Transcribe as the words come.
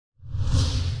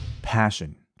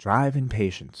passion, drive, and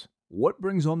patience. What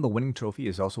brings home the winning trophy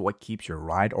is also what keeps your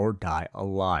ride or die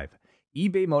alive.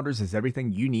 eBay Motors has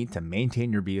everything you need to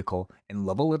maintain your vehicle and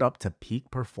level it up to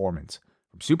peak performance.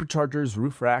 From superchargers,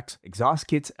 roof racks, exhaust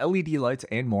kits, LED lights,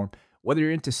 and more, whether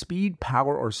you're into speed,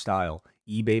 power, or style,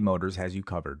 eBay Motors has you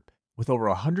covered. With over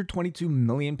 122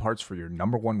 million parts for your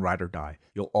number one ride or die,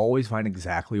 you'll always find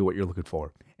exactly what you're looking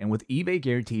for. And with eBay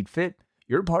Guaranteed Fit,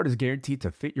 your part is guaranteed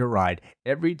to fit your ride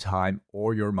every time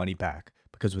or your money back.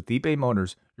 Because with eBay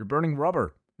Motors, you're burning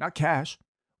rubber, not cash.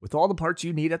 With all the parts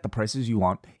you need at the prices you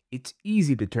want, it's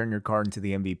easy to turn your car into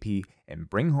the MVP and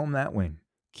bring home that win.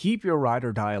 Keep your ride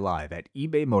or die alive at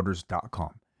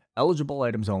ebaymotors.com. Eligible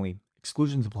items only.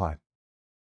 Exclusions apply.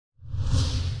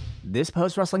 This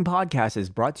post-wrestling podcast is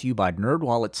brought to you by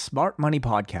NerdWallet's Smart Money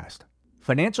Podcast.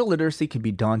 Financial literacy can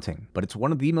be daunting, but it's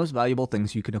one of the most valuable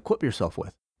things you can equip yourself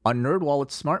with. On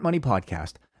NerdWallet's Smart Money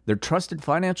Podcast, their trusted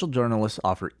financial journalists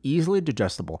offer easily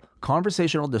digestible,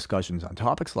 conversational discussions on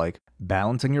topics like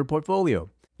balancing your portfolio.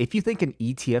 If you think an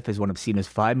ETF is one of Cena's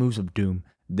 5 moves of doom,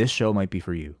 this show might be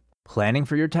for you. Planning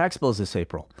for your tax bills this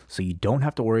April, so you don't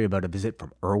have to worry about a visit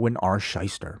from Erwin R.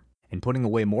 Shyster. And putting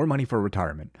away more money for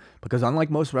retirement, because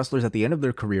unlike most wrestlers at the end of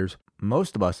their careers,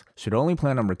 most of us should only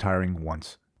plan on retiring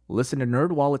once. Listen to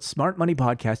NerdWallet's Smart Money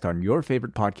Podcast on your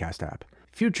favorite podcast app.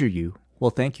 Future you will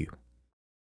thank you.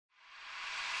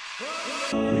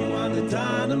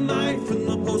 Rewind-A-Dynamite from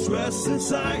the post-wrestling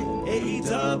site.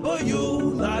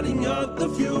 AEW, lighting up the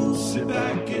fuse. Sit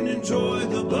back and enjoy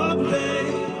the bubbly,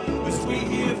 as we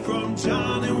hear from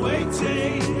John and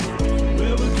Waiting.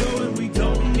 Where we're going, we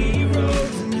don't need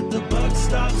roads, and if the buck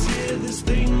stops here, this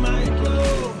thing might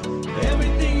blow.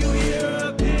 Everything you hear are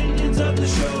opinions of the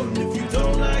show, and if you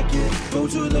don't like it, go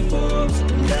to the forums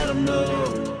and let them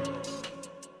know.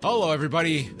 Hello,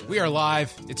 everybody. We are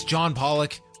live. It's John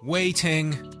Pollock,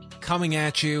 Waiting, coming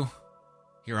at you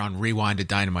here on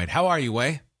Rewind-A-Dynamite. How are you,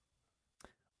 Way?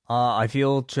 I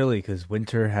feel chilly because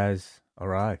winter has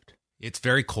arrived. It's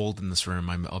very cold in this room,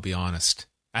 I'll be honest.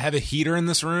 I have a heater in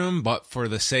this room, but for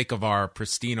the sake of our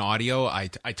pristine audio, I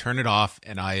turn it off,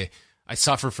 and I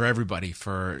suffer for everybody,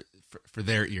 for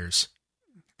their ears.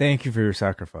 Thank you for your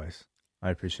sacrifice. I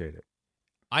appreciate it.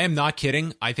 I am not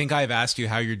kidding. I think I've asked you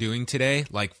how you're doing today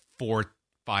like 4-5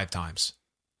 times.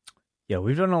 Yeah,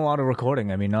 we've done a lot of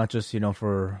recording. I mean, not just,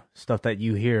 for stuff that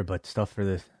you hear, but stuff for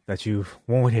this that you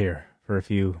won't hear for a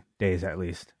few days at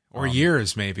least. Or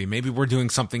years, maybe. Maybe we're doing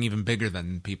something even bigger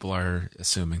than people are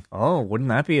assuming. Oh, wouldn't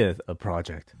that be a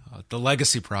project? The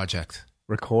Legacy Project.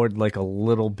 Record like a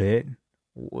little bit,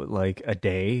 like a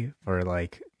day for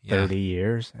like 30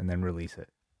 years, and then release it.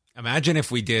 Imagine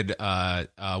if we did a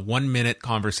 1-minute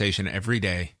conversation every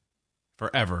day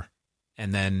forever,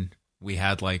 and then we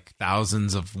had like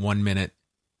thousands of 1-minute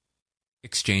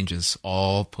exchanges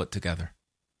all put together.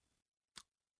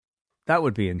 That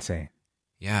would be insane.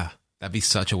 Yeah, that'd be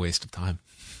such a waste of time.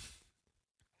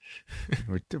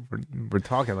 we're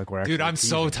talking like we're actually... Dude, I'm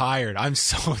so tired. I'm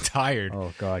so tired.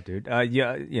 Oh God, dude.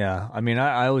 Yeah. I mean,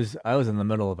 I was in the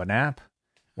middle of a nap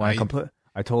when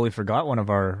I totally forgot one of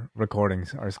our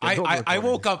recordings. I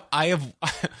woke up. I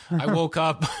woke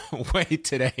up late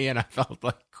today, and I felt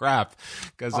like crap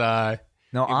because it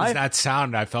was that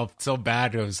sound. I felt so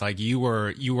bad. It was like you were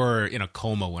in a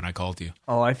coma when I called you.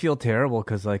 Oh, I feel terrible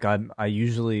because like I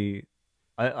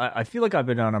feel like I've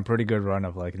been on a pretty good run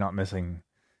of like not missing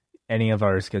any of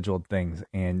our scheduled things,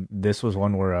 and this was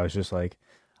one where I was just like,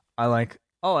 I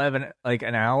have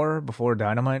an hour before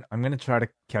Dynamite. I'm going to try to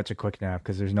catch a quick nap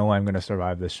because there's no way I'm going to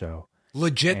survive this show.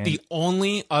 Legit, the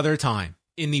only other time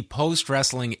in the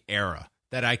post-wrestling era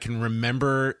that I can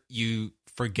remember you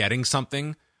forgetting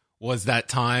something was that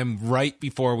time right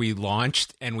before we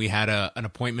launched and we had an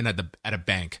appointment at a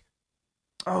bank.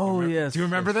 Oh, yes. Do you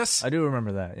remember this? I do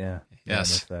remember that, yeah. Yes. Yeah, I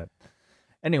missed that.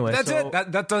 Anyway, that's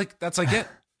it. That's like it.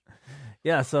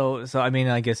 Yeah, so I mean,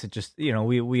 I guess it just,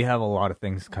 we have a lot of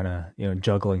things kind of,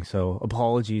 juggling, so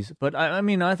apologies. But I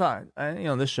mean, I thought,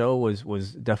 this show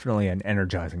was definitely an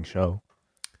energizing show.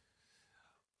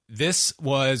 This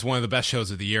was one of the best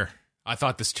shows of the year. I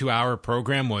thought this 2-hour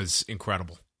program was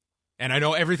incredible. And I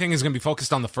know everything is going to be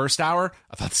focused on the first hour.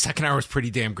 I thought the second hour was pretty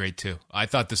damn great, too. I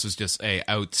thought this was just a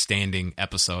outstanding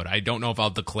episode. I don't know if I'll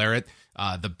declare it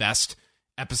the best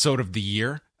episode of the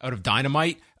year out of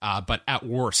Dynamite, but at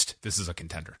worst, this is a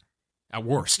contender. At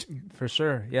worst. For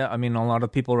sure. Yeah, I mean, a lot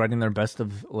of people writing their best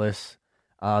of lists,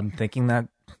 thinking that,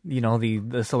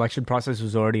 the selection process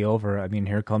was already over. I mean,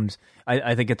 here comes...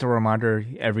 I think it's a reminder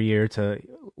every year to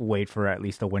wait for at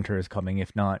least the winter is coming,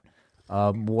 if not...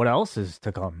 what else is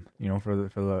to come, for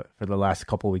the last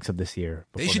couple weeks of this year?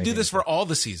 They should do this for all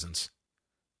the seasons.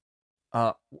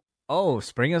 Oh,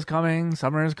 spring is coming.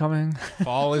 Summer is coming.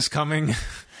 Fall is coming.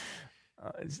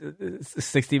 It's a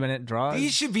 60-minute draw.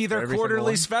 These should be their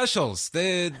quarterly specials.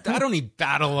 I don't need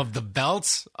Battle of the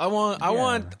Belts. I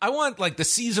want like the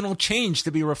seasonal change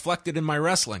to be reflected in my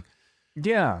wrestling.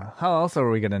 Yeah. How else are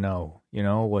we gonna know? You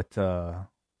know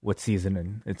what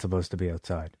season it's supposed to be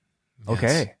outside? Yes.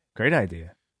 Okay, great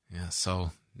idea. Yeah.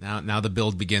 So now the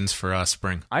build begins for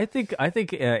spring. I think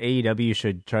AEW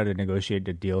should try to negotiate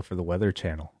a deal for the Weather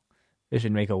Channel. They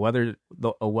should make a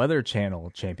Weather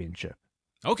Channel championship.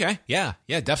 Okay. Yeah.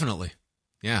 Yeah. Definitely.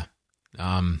 Yeah.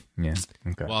 Yeah.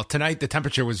 Okay. Well, tonight the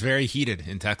temperature was very heated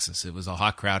in Texas. It was a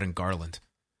hot crowd in Garland.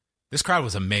 This crowd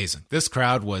was amazing. This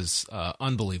crowd was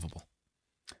unbelievable.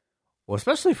 Well,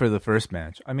 especially for the first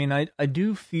match. I mean, I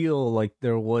do feel like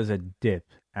there was a dip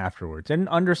afterwards, and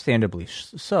understandably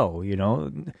so. You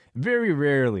know, very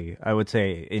rarely, I would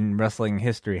say, in wrestling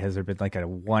history has there been like a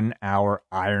 1-hour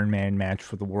Iron Man match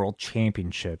for the World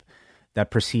Championship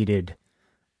that preceded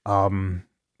a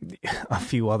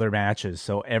few other matches.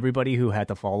 So everybody who had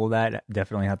to follow that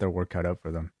definitely had their work cut out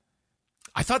for them.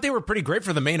 I thought they were pretty great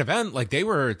for the main event. Like they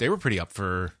were pretty up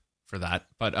for that.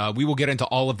 But we will get into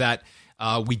all of that.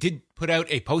 We did put out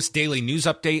a post-daily news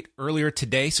update earlier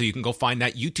today, so you can go find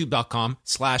that,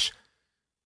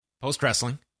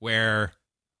 youtube.com/postwrestling, where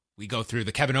we go through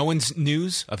the Kevin Owens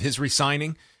news of his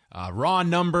re-signing, Raw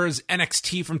numbers,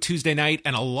 NXT from Tuesday night,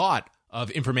 and a lot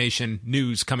of information,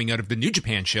 news coming out of the New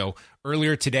Japan show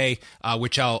earlier today,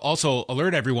 which I'll also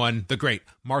alert everyone, the great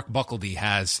Mark Buckledy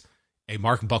has a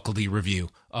Mark Buckledy review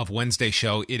of Wednesday's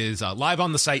show. It is live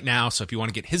on the site now, so if you want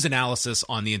to get his analysis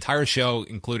on the entire show,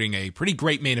 including a pretty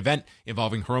great main event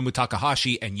involving Hiromu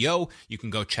Takahashi and Yo, you can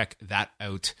go check that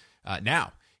out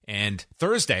now. And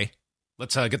Thursday,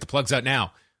 let's get the plugs out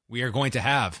now. We are going to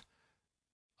have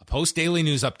a post-daily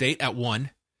news update at 1.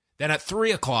 Then at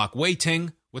 3 o'clock, Wei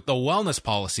Ting with the wellness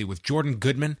policy with Jordan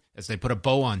Goodman as they put a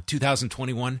bow on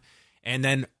 2021. And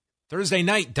then Thursday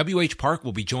night, WH Park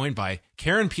will be joined by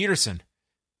Karen Peterson.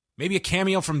 Maybe a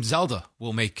cameo from Zelda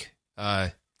will make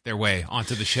their way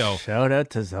onto the show. Shout out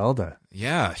to Zelda.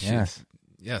 Yeah. Yes.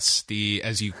 Yes.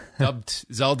 As you dubbed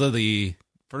Zelda, the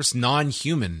first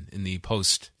non-human in the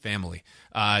Post family.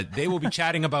 They will be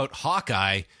chatting about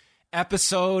Hawkeye,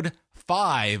 episode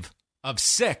 5 of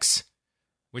 6,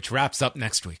 which wraps up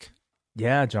next week.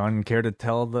 Yeah, John, care to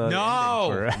tell the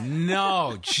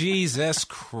No, Jesus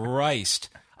Christ.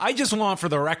 I just want for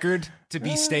the record to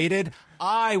be stated,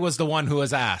 I was the one who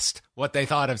was asked what they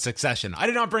thought of Succession. I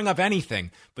did not bring up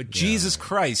anything, but Jesus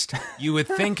Christ, you would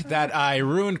think that I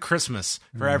ruined Christmas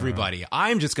for everybody.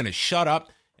 I'm just going to shut up,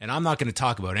 and I'm not going to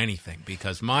talk about anything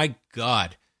because, my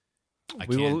God,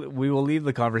 we will leave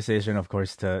the conversation, of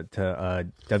course, to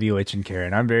WH and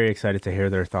Karen. I'm very excited to hear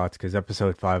their thoughts because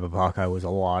episode 5 of Hawkeye was a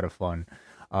lot of fun.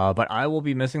 But I will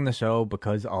be missing the show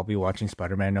because I'll be watching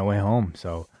Spider-Man: No Way Home.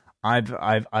 So I've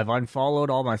unfollowed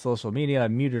all my social media. I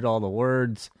muted all the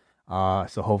words.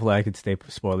 So hopefully I could stay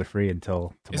spoiler free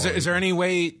until tomorrow. Is there any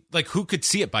way, like, who could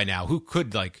see it by now? Who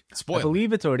could, like, spoil? I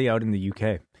believe it's already out in the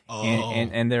UK. Oh.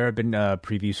 And there have been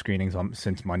preview screenings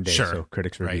since Monday. Sure. So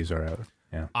critics' reviews are out.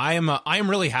 Yeah. I am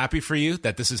really happy for you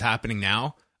that this is happening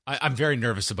now. I'm very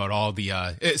nervous about all the,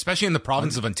 especially in the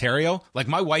province of Ontario. Like,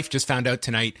 my wife just found out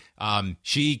tonight,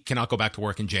 she cannot go back to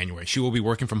work in January. She will be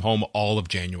working from home all of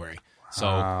January.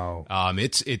 So,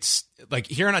 it's like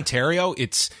here in Ontario,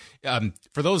 it's,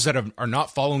 for those that are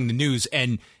not following the news,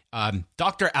 and,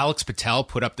 Dr. Alex Patel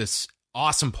put up this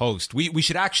awesome post. We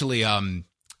should actually,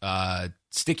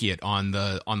 sticky it on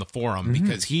the forum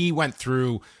because he went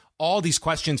through all these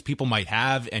questions people might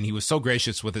have, and he was so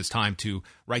gracious with his time to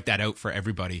write that out for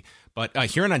everybody. But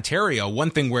here in Ontario, one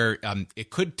thing where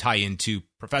it could tie into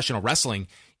professional wrestling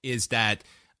is that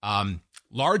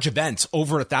large events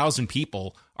over 1,000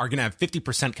 people are going to have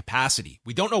 50% capacity.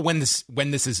 We don't know when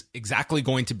this is exactly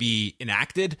going to be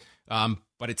enacted,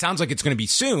 but it sounds like it's going to be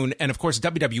soon. And of course,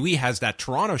 WWE has that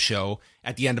Toronto show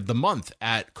at the end of the month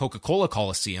at Coca-Cola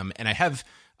Coliseum, and I have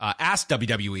asked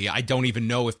WWE. I don't even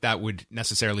know if that would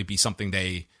necessarily be something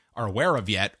they are aware of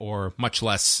yet, or much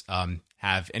less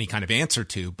have any kind of answer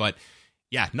to. But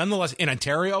yeah, nonetheless, in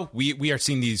Ontario, we are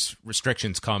seeing these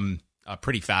restrictions come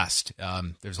pretty fast.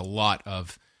 There's a lot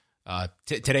of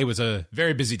today was a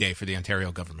very busy day for the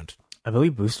Ontario government. I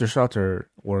believe booster shots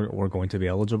we're going to be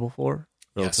eligible for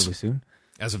relatively soon,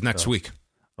 as of next week.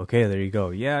 Okay, there you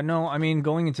go. Yeah, no, I mean,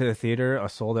 going into the theater, a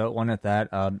sold-out one at that,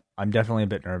 I'm definitely a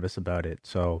bit nervous about it.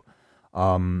 So,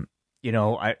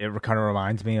 it kind of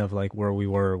reminds me of, like, where we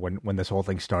were when this whole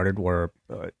thing started, where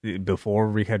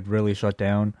before we had really shut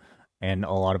down, and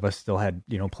a lot of us still had,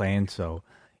 plans. So,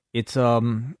 it's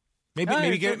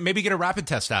Maybe get a rapid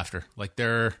test after. Like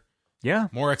they're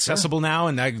more accessible now,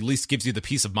 and that at least gives you the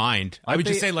peace of mind. I would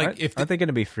just say like aren't they going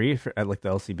to be free at like the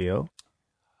LCBO?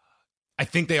 I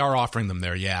think they are offering them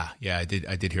there. Yeah, I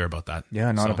did hear about that.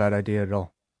 Yeah, not a bad idea at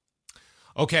all.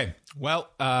 Okay, well,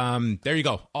 there you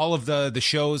go. All of the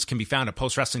shows can be found at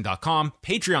postwrestling.com.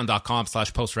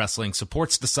 Patreon.com/postwrestling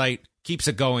supports the site, keeps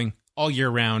it going all year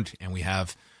round, and we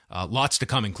have lots to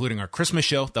come, including our Christmas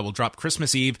show that will drop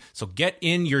Christmas Eve. So get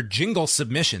in your jingle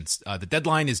submissions. The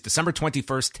deadline is December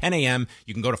 21st, 10 a.m.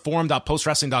 You can go to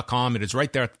forum.postwrestling.com. It is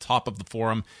right there at the top of the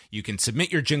forum. You can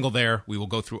submit your jingle there. We will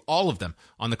go through all of them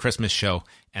on the Christmas show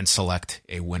and select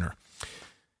a winner.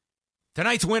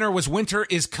 Tonight's winner was Winter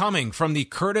is Coming from the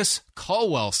Curtis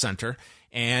Culwell Center.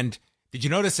 And did you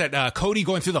notice that Cody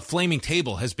going through the flaming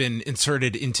table has been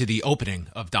inserted into the opening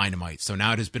of Dynamite? So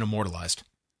now it has been immortalized.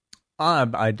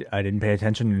 I didn't pay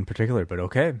attention in particular, but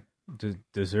okay.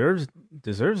 Deserves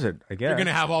it, I guess. You're going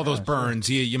to have all those burns.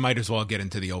 You might as well get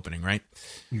into the opening, right?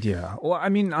 Yeah. Well, I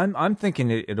mean, I'm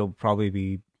thinking it'll probably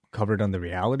be covered on the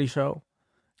reality show.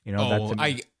 You know,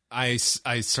 I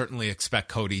certainly expect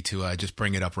Cody to just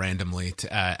bring it up randomly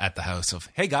at the house of,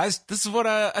 hey guys, this is what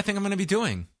I think I'm going to be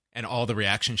doing, and all the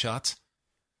reaction shots.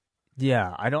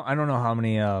 Yeah, I don't know how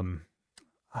many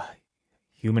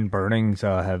human burnings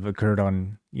have occurred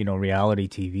on reality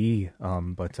TV,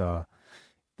 but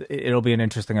it'll be an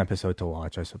interesting episode to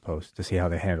watch, I suppose, to see how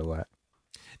they handle that.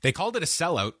 They called it a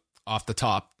sellout off the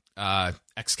top.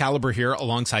 Excalibur here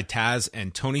alongside Taz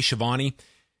and Tony Schiavone.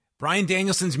 Bryan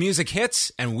Danielson's music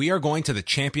hits, and we are going to the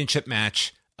championship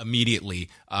match immediately.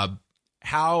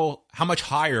 How much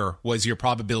higher was your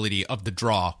probability of the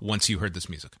draw once you heard this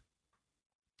music?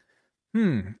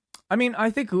 I mean, I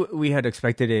think we had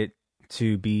expected it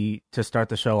to start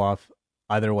the show off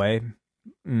either way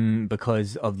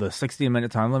because of the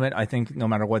 60-minute time limit. I think no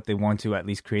matter what, they want to at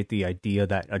least create the idea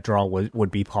that a draw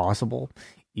would be possible,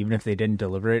 even if they didn't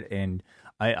deliver it. And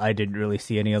I didn't really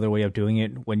see any other way of doing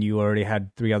it when you already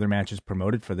had 3 other matches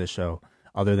promoted for this show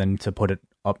other than to put it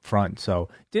up front. So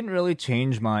didn't really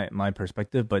change my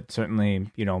perspective, but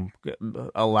certainly,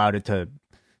 allowed it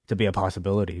to be a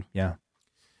possibility. Yeah.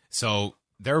 So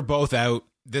they're both out.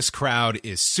 This crowd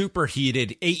is super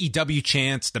heated. AEW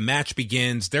chants. The match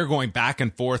begins. They're going back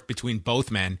and forth between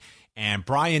both men. And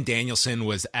Bryan Danielson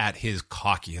was at his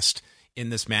cockiest in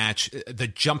this match. The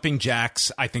jumping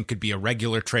jacks, I think, could be a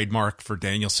regular trademark for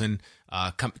Danielson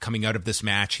coming out of this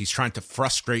match. He's trying to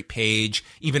frustrate Paige,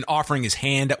 even offering his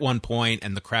hand at one point,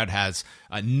 and the crowd has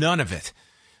none of it.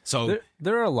 So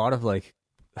there are a lot of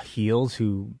heels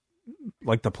who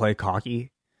like to play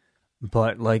cocky,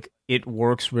 but it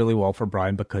works really well for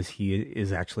Bryan because he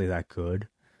is actually that good.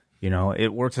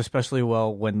 It works especially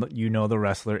well when the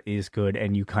wrestler is good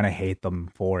and you kind of hate them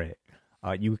for it.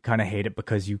 You kind of hate it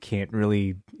because you can't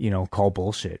really, call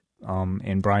bullshit.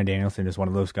 And Bryan Danielson is one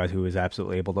of those guys who is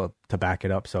absolutely able to back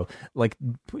it up. So,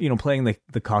 playing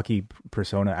the cocky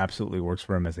persona absolutely works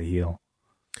for him as a heel.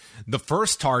 The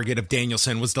first target of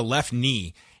Danielson was the left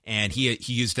knee, and he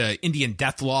used an Indian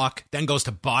deathlock, then goes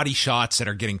to body shots that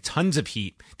are getting tons of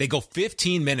heat. They go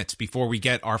 15 minutes before we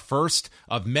get our first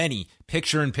of many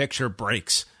picture-in-picture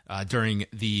breaks during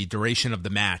the duration of the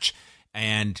match.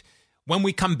 And when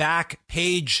we come back,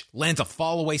 Paige lands a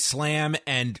fallaway slam,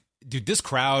 and dude, this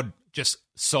crowd just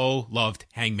so loved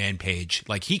Hangman Page.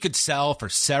 He could sell for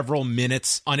several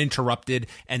minutes uninterrupted,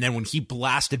 and then when he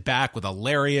blasted back with a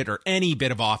lariat or any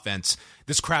bit of offense,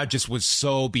 this crowd just was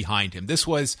so behind him. This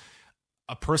was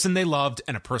a person they loved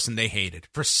and a person they hated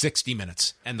for 60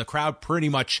 minutes, and the crowd pretty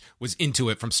much was into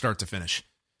it from start to finish.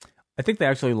 I think they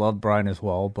actually loved Bryan as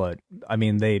well, but I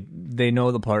mean, they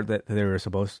know the part that they were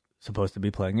supposed to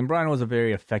be playing, and Bryan was a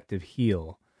very effective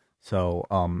heel. So,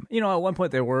 at one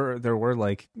point there were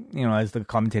as the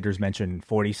commentators mentioned,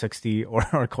 40-60, or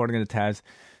according to Taz,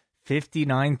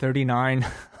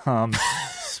 59-39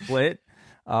 split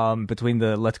between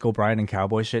the "Let's Go Bryan" and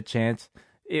 "Cowboy Shit" chants.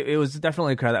 It was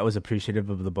definitely a crowd that was appreciative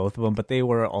of the both of them, but they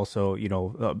were also,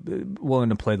 willing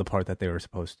to play the part that they were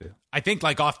supposed to. I think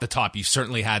off the top, you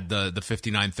certainly had the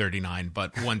 59-39,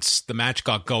 but once the match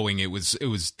got going, it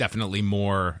was definitely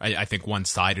more, I think,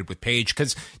 one-sided with Paige.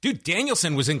 Because, dude,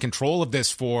 Danielson was in control of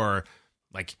this for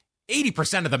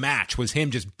 80% of the match was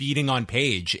him just beating on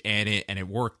Paige, and it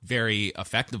worked very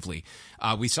effectively.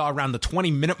 We saw around the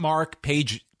 20-minute mark,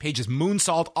 Paige's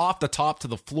moonsault off the top to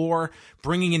the floor,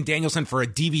 bringing in Danielson for a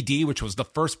DVD, which was the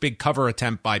first big cover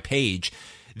attempt by Paige.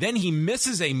 Then he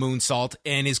misses a moonsault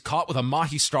and is caught with a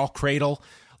Mahi straw cradle.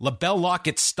 LaBelle Lock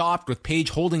gets stopped with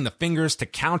Paige holding the fingers to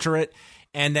counter it.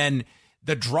 And then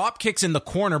The drop kicks in the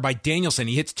corner by Danielson.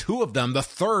 He hits 2 of them. The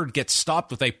third gets stopped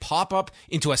with a pop-up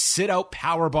into a sit-out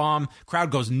powerbomb.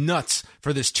 Crowd goes nuts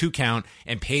for this 2 count,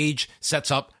 and Page sets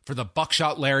up for the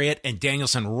buckshot lariat, and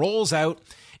Danielson rolls out,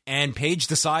 and Page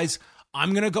decides,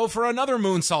 I'm going to go for another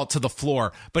moonsault to the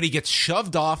floor, but he gets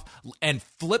shoved off and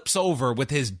flips over with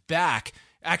his back.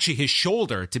 Actually, his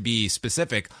shoulder, to be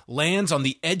specific, lands on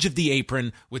the edge of the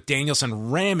apron with Danielson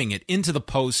ramming it into the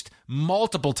post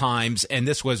multiple times, and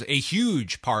this was a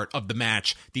huge part of the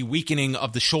match, the weakening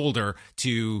of the shoulder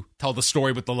to tell the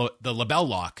story with the label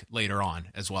lock later on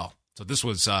as well. So this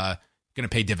was going to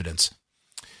pay dividends.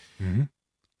 Mm-hmm.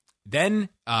 Then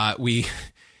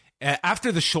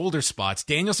after the shoulder spots,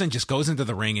 Danielson just goes into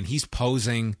the ring and he's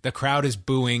posing. The crowd is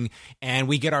booing, and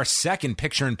we get our second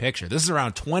picture-in-picture. This is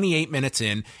around 28 minutes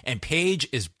in, and Page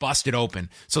is busted open.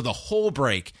 So the whole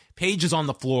break, Page is on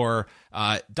the floor.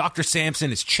 Dr.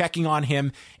 Sampson is checking on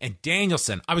him, and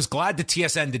Danielson, I was glad the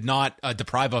TSN did not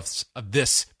deprive us of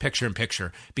this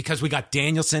picture-in-picture, because we got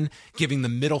Danielson giving the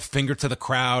middle finger to the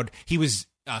crowd. He was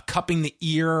cupping the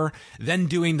ear, then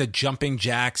doing the jumping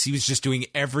jacks. He was just doing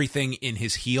everything in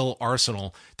his heel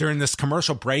arsenal during this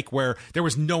commercial break where there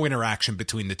was no interaction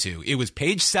between the two. It was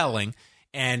Page selling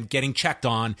and getting checked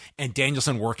on, and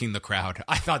Danielson working the crowd.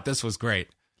 I thought this was great.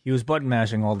 He was button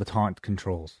mashing all the taunt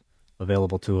controls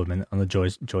available to him on the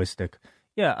joystick.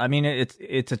 Yeah, I mean,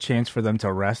 it's a chance for them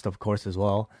to rest, of course, as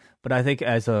well. But I think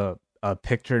as a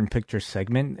picture-in-picture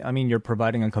segment, I mean, you're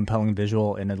providing a compelling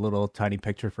visual and a little tiny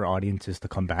picture for audiences to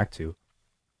come back to.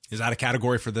 Is that a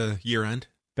category for the year-end?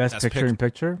 Best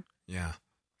picture-in-picture? Yeah.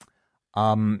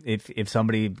 If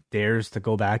somebody dares to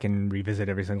go back and revisit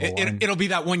every single one. It'll be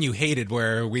that one you hated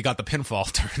where we got the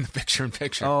pinfall during the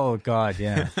picture-in-picture. Oh, God,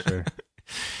 yeah, sure.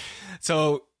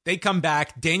 So they come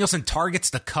back. Danielson targets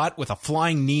the cut with a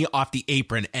flying knee off the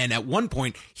apron. And at one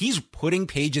point, he's putting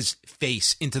Page's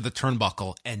face into the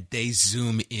turnbuckle, and they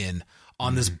zoom in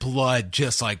on this blood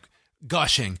just like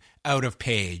gushing out of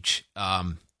Page.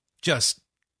 Just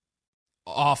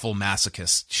awful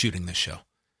masochist shooting this show.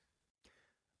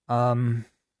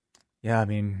 Yeah, I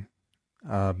mean,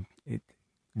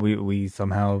 we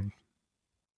somehow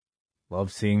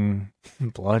love seeing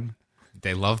blood.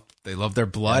 They love their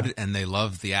blood, and they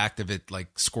love the act of it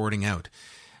like squirting out.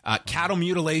 Cattle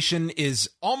mutilation is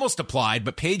almost applied,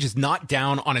 but Page is not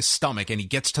down on his stomach, and he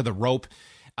gets to the rope.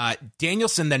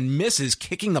 Danielson then misses,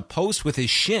 kicking the post with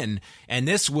his shin, and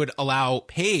this would allow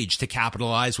Page to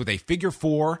capitalize with a figure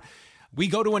 4. We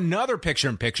go to another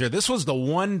picture-in-picture. This was the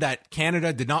one that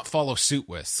Canada did not follow suit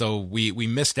with, so we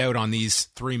missed out on these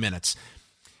 3 minutes.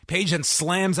 Page then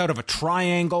slams out of a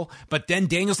triangle, but then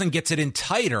Danielson gets it in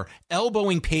tighter,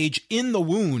 elbowing Page in the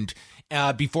wound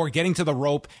before getting to the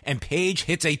rope, and Page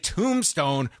hits a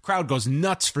tombstone. Crowd goes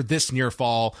nuts for this near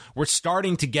fall. We're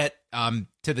starting to get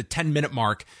to the 10-minute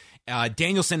mark.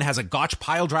 Danielson has a gotch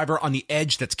pile driver on the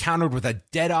edge that's countered with a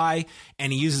dead eye,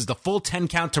 and he uses the full 10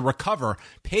 count to recover.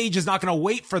 Page is not going to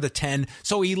wait for the 10,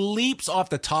 so he leaps off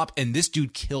the top, and this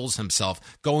dude kills himself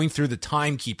going through the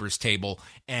timekeeper's table,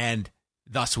 and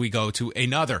thus we go to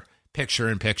another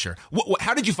picture-in-picture.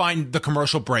 How did you find the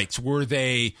commercial breaks? Were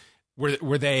they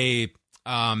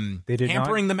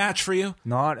hampering the match for you?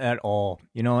 Not at all.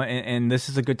 You know, and this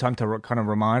is a good time to kind of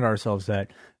remind ourselves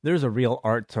that there's a real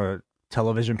art to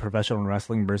television professional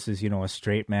wrestling versus, you know, a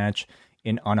straight match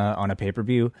on a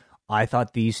pay-per-view. I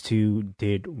thought these two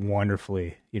did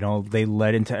wonderfully. You know, they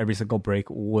led into every single break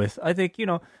with, I think, you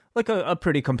know, like a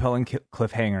pretty compelling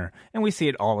cliffhanger. And we see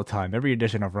it all the time. Every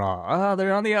edition of Raw.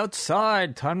 They're on the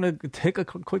outside. Time to take a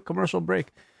quick commercial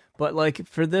break. But like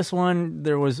for this one,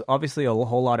 there was obviously a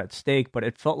whole lot at stake, but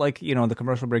it felt like, you know, the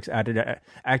commercial breaks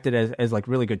acted as like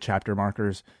really good chapter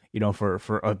markers, you know,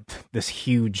 for this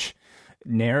huge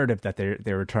narrative that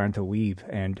they were trying to weave.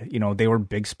 And, you know, they were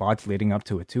big spots leading up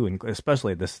to it too, and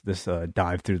especially this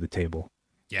dive through the table.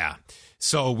 Yeah.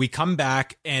 So we come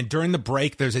back, and during the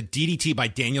break, there's a DDT by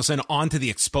Danielson onto the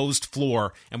exposed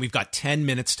floor, and we've got 10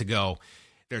 minutes to go.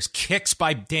 There's kicks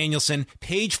by Danielson.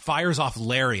 Page fires off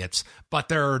lariats, but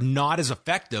they're not as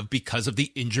effective because of the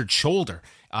injured shoulder.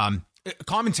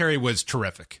 Commentary was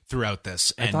terrific throughout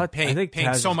this, and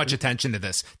paying so much attention to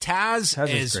this. Taz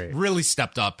has really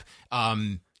stepped up.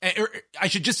 I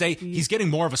should just say he's getting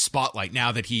more of a spotlight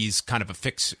now that he's kind of a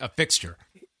fixture.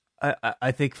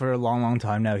 I think for a long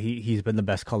time now, he's been the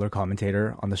best color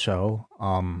commentator on the show.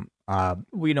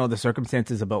 We know the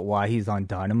circumstances about why he's on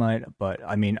Dynamite, but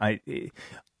I mean,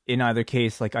 in either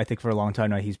case, like I think for a long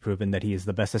time now, he's proven that he is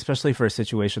the best, especially for a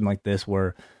situation like this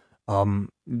where,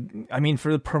 I mean,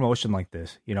 for the promotion like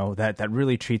this, you know, that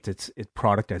really treats its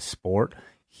product as sport.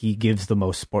 He gives the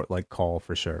most sport-like call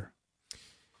for sure.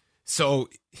 So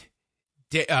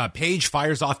Paige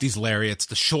fires off these lariats.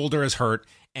 The shoulder is hurt,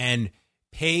 and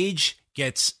Paige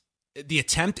gets the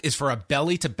attempt is for a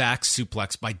belly to back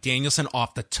suplex by Danielson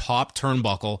off the top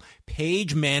turnbuckle.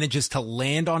 Paige manages to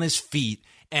land on his feet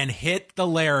and hit the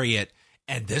lariat,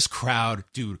 and this crowd,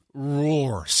 dude,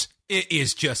 roars. It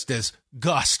is just this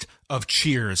gust of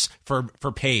cheers for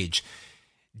Paige.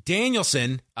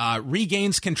 Danielson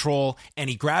regains control, and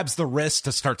he grabs the wrist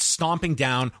to start stomping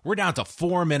down. We're down to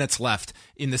 4 minutes left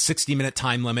in the 60-minute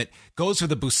time limit. Goes for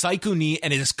the Busaiku knee,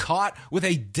 and it is caught with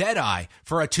a dead eye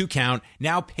for a 2 count.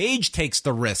 Now Paige takes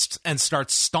the wrist and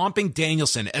starts stomping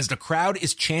Danielson as the crowd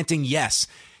is chanting yes.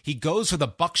 He goes for the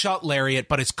buckshot lariat,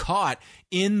 but is caught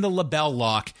in the label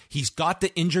lock. He's got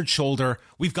the injured shoulder.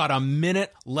 We've got a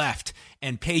minute left,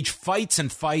 and Paige fights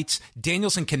and fights.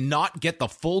 Danielson cannot get the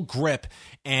full grip,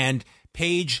 and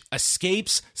Paige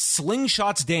escapes,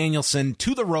 slingshots Danielson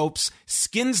to the ropes,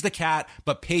 skins the cat,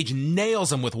 but Paige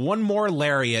nails him with one more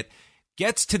lariat.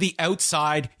 Gets to the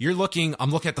outside. I'm looking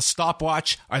at the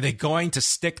stopwatch. Are they going to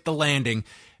stick the landing?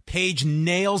 Paige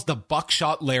nails the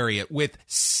buckshot lariat with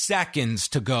seconds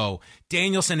to go.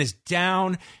 Danielson is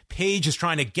down. Paige is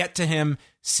trying to get to him.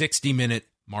 60-minute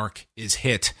mark is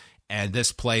hit. And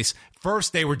this place,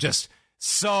 first they were just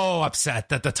so upset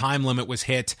that the time limit was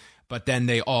hit, but then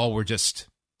they all were just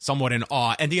somewhat in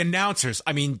awe. And the announcers,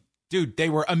 I mean, dude, they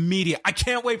were immediate. I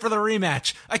can't wait for the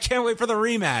rematch. I can't wait for the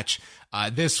rematch.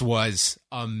 This was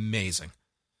amazing.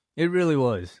 It really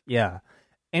was. Yeah.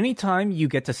 Anytime you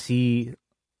get to see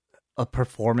a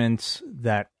performance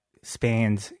that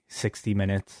spans 60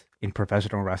 minutes in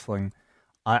professional wrestling,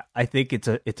 I think it's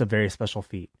a very special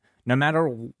feat. No matter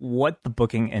what the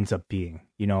booking ends up being,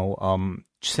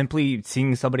 simply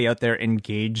seeing somebody out there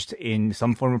engaged in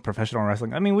some form of professional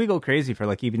wrestling. I mean, we go crazy for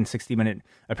like even 60-minute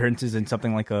appearances in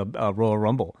something like a Royal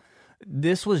Rumble.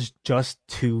 This was just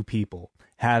 2 people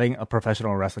having a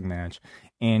professional wrestling match,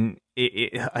 and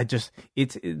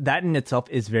it's that in itself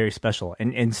is very special,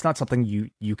 and it's not something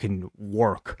you can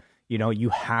work. You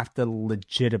have to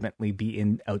legitimately be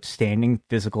in outstanding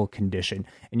physical condition,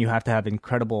 and you have to have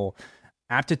incredible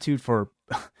aptitude for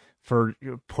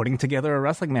putting together a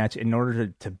wrestling match in order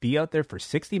to be out there for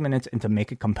 60 minutes and to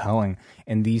make it compelling.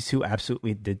 And these 2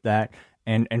 absolutely did that.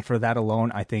 And for that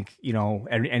alone, I think,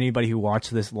 anybody who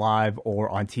watched this live or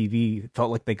on TV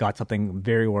felt like they got something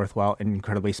very worthwhile and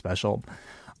incredibly special.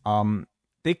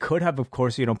 They could have, of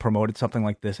course, promoted something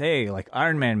like this, like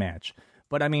Iron Man match.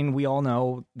 But I mean, we all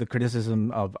know the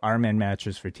criticism of Iron Man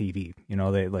matches for TV.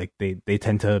 They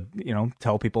tend to,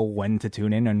 tell people when to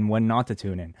tune in and when not to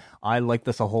tune in. I like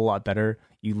this a whole lot better.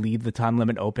 You leave the time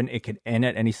limit open. It could end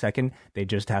at any second. They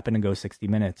just happen to go 60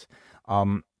 minutes.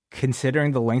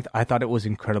 Considering the length, I thought it was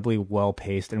incredibly well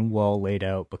paced and well laid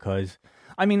out, because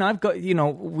I mean,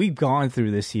 we've gone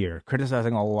through this year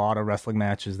criticizing a lot of wrestling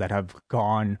matches that have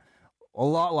gone a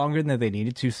lot longer than they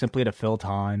needed to, simply to fill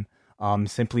time.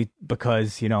 Simply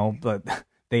because, but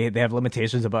they have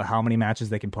limitations about how many matches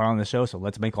they can put on the show. So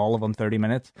let's make all of them 30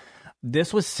 minutes.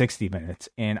 This was 60 minutes,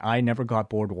 and I never got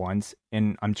bored once.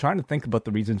 And I'm trying to think about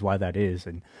the reasons why that is.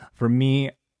 And for me,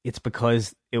 it's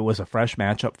because it was a fresh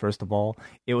matchup, first of all.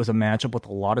 It was a matchup with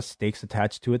a lot of stakes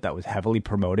attached to it that was heavily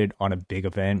promoted on a big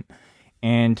event.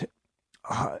 And,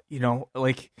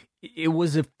 it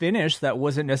was a finish that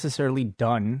wasn't necessarily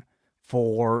done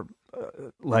for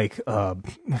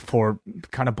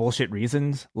kind of bullshit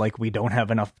reasons, like we don't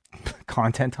have enough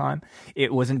content time.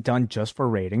 It wasn't done just for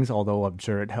ratings, although I'm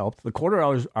sure it helped. The quarter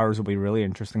hours will be really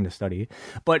interesting to study,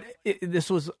 but this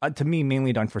was to me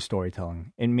mainly done for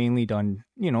storytelling, and mainly done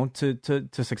to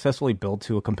successfully build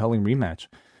to a compelling rematch.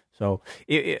 So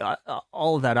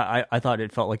all of that, I thought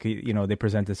it felt like they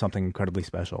presented something incredibly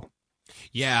special.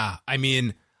 Yeah, I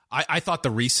mean, I thought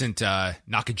the recent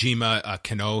Nakajima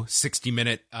Kano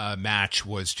 60-minute match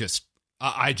was just,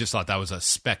 I just thought that was a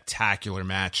spectacular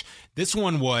match. This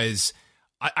one was,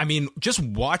 I mean, just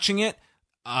watching it,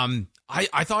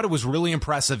 I thought it was really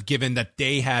impressive given that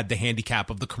they had the handicap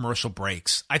of the commercial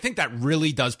breaks. I think that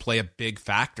really does play a big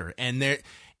factor. And it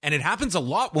happens a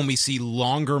lot when we see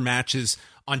longer matches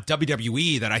on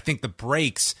WWE, that I think the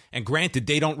breaks, and granted,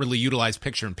 they don't really utilize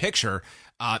picture-in-picture,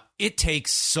 it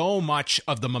takes so much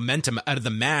of the momentum out of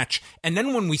the match. And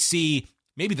then when we see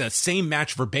maybe the same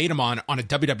match verbatim on a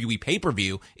WWE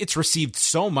pay-per-view, it's received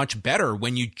so much better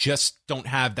when you just don't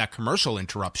have that commercial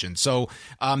interruption. So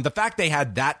the fact they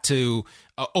had that to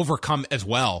overcome as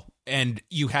well, and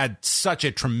you had such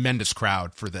a tremendous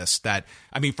crowd for this, that,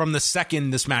 I mean, from the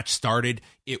second this match started,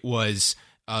 it was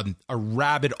a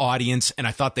rabid audience, and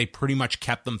I thought they pretty much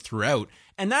kept them throughout.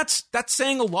 And that's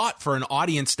saying a lot for an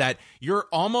audience that you're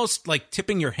almost like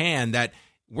tipping your hand that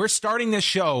we're starting this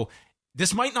show.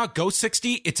 This might not go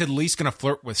 60. It's at least going to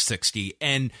flirt with 60.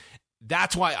 And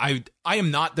that's why I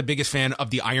am not the biggest fan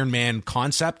of the Iron Man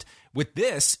concept. With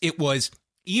this, it was,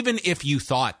 even if you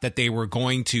thought that they were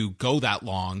going to go that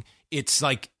long, it's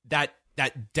like that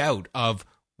doubt of,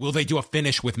 will they do a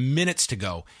finish with minutes to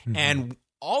go? Mm-hmm. And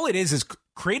all it is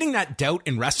creating that doubt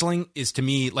in wrestling is, to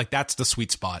me, like, that's the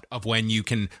sweet spot of when you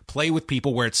can play with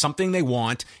people where it's something they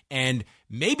want, and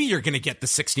maybe you're going to get the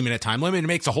 60-minute time limit. It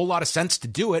makes a whole lot of sense to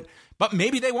do it, but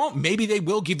maybe they won't. Maybe they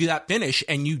will give you that finish,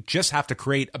 and you just have to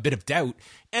create a bit of doubt.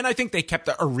 And I think they kept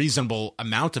a reasonable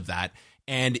amount of that,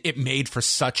 and it made for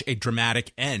such a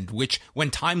dramatic end, which,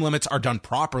 when time limits are done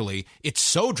properly, it's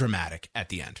so dramatic at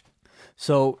the end.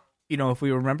 So, you know, if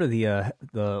we remember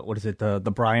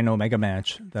the Bryan Omega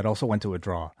match that also went to a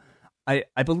draw,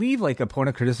 I believe, like, a point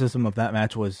of criticism of that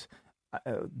match was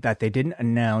that they didn't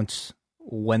announce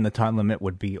when the time limit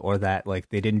would be, or that, like,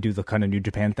 they didn't do the kind of New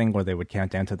Japan thing where they would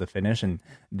count down to the finish, and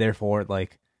therefore,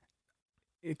 like,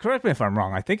 correct me if I'm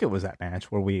wrong, I think it was that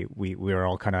match where we were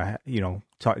all kind of, you know,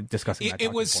 discussing that.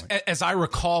 It was, as I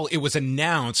recall, it was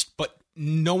announced, but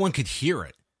no one could hear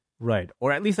it. Right,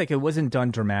 or at least, like, it wasn't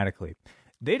done dramatically.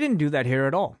 They didn't do that here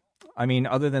at all. I mean,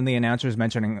 other than the announcers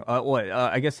mentioning,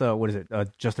 I guess, what is it?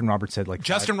 Justin Roberts said, like,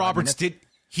 Justin Roberts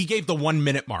he gave the 1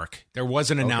 minute mark. There was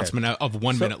an announcement of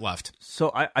 1 minute left.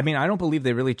 So, I mean, I don't believe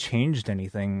they really changed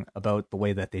anything about the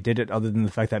way that they did it, other than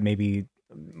the fact that maybe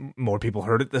more people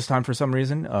heard it this time for some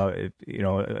reason. You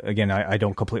know, again, I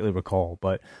don't completely recall,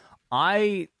 but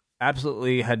I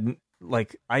absolutely had,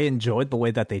 like, I enjoyed the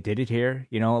way that they did it here.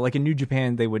 You know, like in New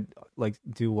Japan, they would, like,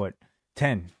 do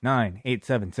 10, 9, 8,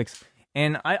 7, 6.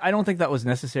 And I don't think that was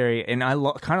necessary. And I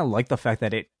kind of like the fact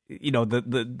that it, you know,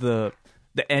 the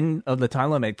end of the time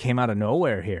limit came out of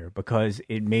nowhere here, because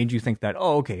it made you think that,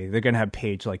 oh, okay, they're going to have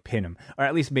Paige, like, pin him, or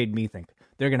at least made me think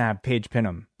they're going to have Paige pin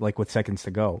him, like, with seconds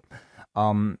to go.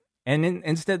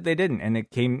 Instead they didn't, and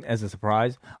it came as a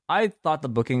surprise. I thought the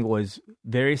booking was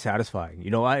very satisfying.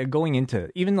 You know, going into,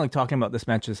 even, like, talking about this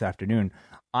match this afternoon,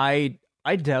 I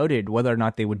doubted whether or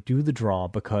not they would do the draw,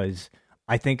 because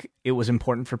I think it was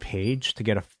important for Paige to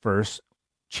get a first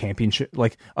championship,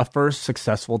 like a first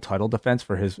successful title defense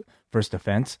for his first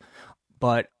defense.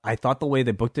 But I thought the way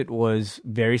they booked it was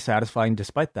very satisfying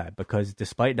despite that, because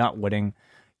despite not winning,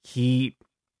 he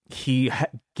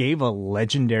gave a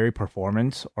legendary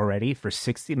performance already for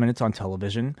 60 minutes on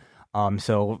television.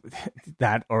 So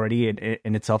that already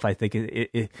in itself, I think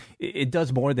it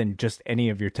does more than just any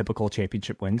of your typical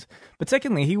championship wins. But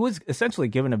secondly, he was essentially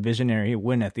given a visionary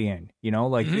win at the end. You know,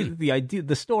 like, the idea,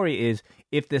 the story is,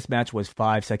 if this match was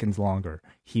 5 seconds longer,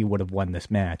 he would have won this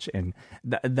match. And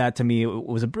that to me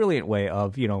was a brilliant way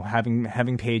of, you know,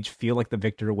 having Paige feel like the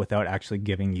victor without actually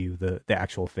giving you the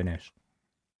actual finish.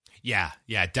 Yeah,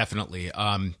 definitely.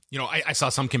 You know, I saw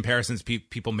some comparisons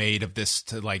people made of this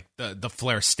to, like, the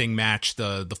Flair Sting match,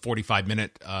 the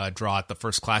 45-minute draw at the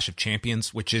first Clash of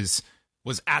Champions, which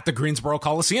was at the Greensboro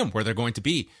Coliseum, where they're going to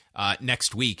be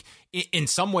next week. In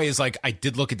some ways, like, I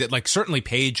did look at it, like, certainly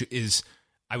Paige is,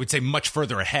 I would say, much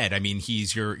further ahead. I mean,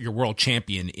 he's your world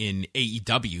champion in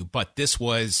AEW, but this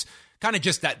was kind of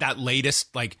just that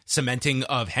latest, like, cementing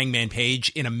of Hangman Page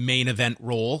in a main event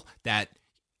role that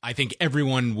I think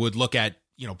everyone would look at,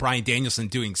 you know, Bryan Danielson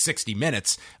doing 60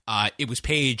 minutes. It was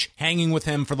Paige hanging with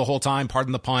him for the whole time,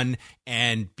 pardon the pun,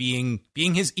 and being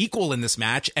his equal in this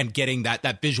match, and getting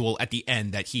that visual at the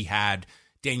end that he had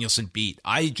Danielson beat.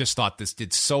 I just thought this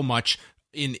did so much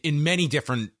in many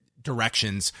different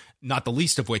directions, not the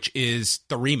least of which is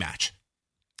the rematch.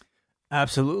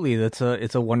 Absolutely. It's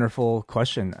a wonderful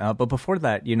question. But before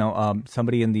that, you know,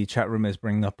 somebody in the chat room is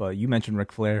bringing up, you mentioned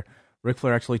Ric Flair. Ric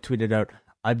Flair actually tweeted out,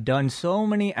 "I've done so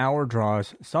many hour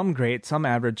draws, some great, some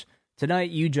average.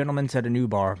 Tonight, you gentlemen set a new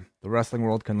bar. The wrestling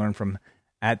world can learn from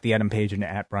at the Adam Page and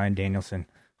at Bryan Danielson.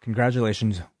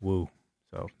 Congratulations, woo."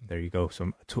 So there you go.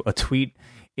 So a tweet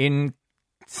in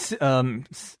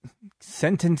sentence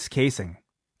casing,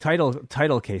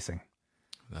 title casing.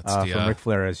 That's from Ric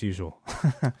Flair as usual.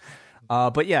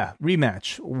 But yeah,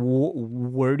 rematch.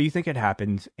 Where do you think it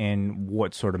happens, and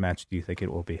what sort of match do you think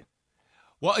it will be?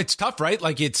 Well, it's tough, right?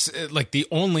 Like, it's like the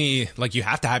only, like, you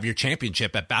have to have your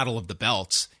championship at Battle of the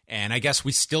Belts. And I guess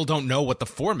we still don't know what the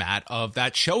format of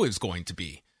that show is going to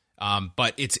be.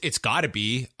 But it's got to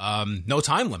be no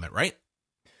time limit, right?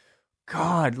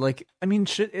 God, like, I mean,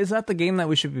 is that the game that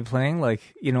we should be playing? Like,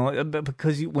 you know,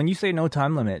 because when you say no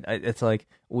time limit, it's like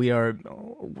you're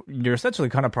essentially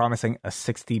kind of promising a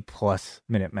 60+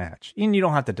 minute match. And you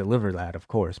don't have to deliver that, of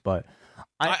course, but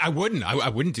I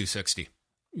wouldn't do 60.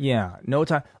 Yeah, no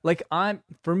time. Like,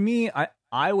 for me,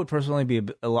 I would personally be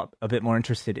a bit more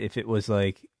interested if it was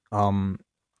like,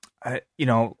 you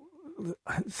know,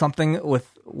 something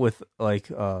with like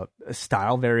a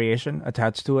style variation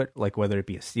attached to it, like whether it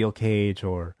be a steel cage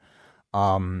or,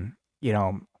 you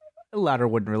know, a ladder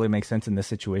wouldn't really make sense in this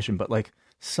situation, but like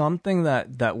something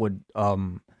that would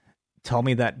tell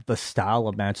me that the style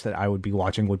of match that I would be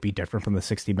watching would be different from the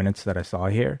 60 minutes that I saw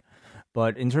here.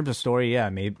 But in terms of story, yeah,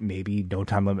 maybe no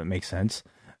time limit makes sense.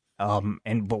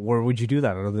 But where would you do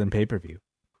that other than pay per view?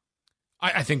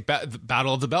 I think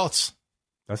Battle of the Belts.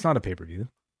 That's not a pay per view.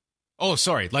 Oh,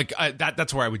 sorry. Like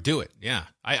that's where I would do it. Yeah,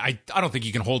 I don't think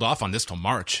you can hold off on this till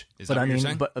March. Is that what you're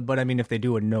saying? But I mean, if they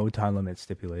do a no time limit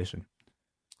stipulation.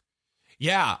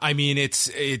 Yeah, I mean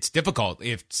it's difficult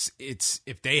if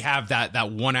they have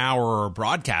that 1 hour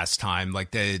broadcast time,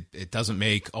 like it doesn't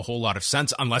make a whole lot of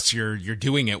sense unless you're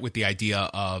doing it with the idea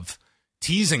of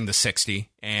teasing the 60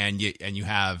 and you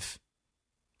have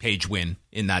Page win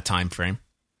in that time frame.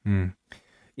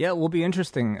 Yeah, it will be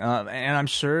interesting, and I'm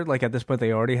sure like at this point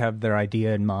they already have their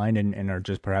idea in mind and are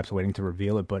just perhaps waiting to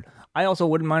reveal it. But I also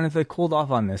wouldn't mind if they cooled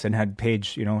off on this and had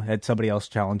Page, had somebody else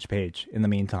challenge Page in the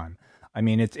meantime. I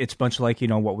mean, it's much like,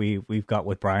 what we've got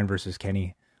with Bryan versus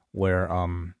Kenny, where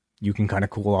you can kind of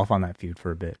cool off on that feud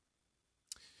for a bit.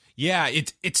 Yeah,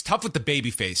 it's tough with the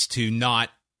babyface to not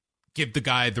give the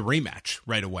guy the rematch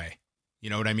right away. You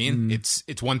know what I mean?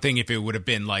 It's one thing if it would have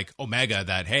been like Omega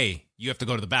that, hey, you have to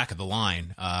go to the back of the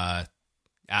line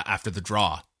after the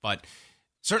draw. But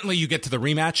certainly you get to the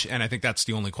rematch, and I think that's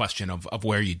the only question of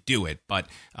where you do it. But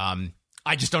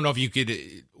I just don't know if you could.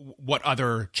 What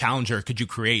other challenger could you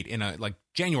create in like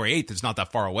January 8th is not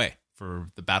that far away for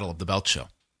the Battle of the Belt show.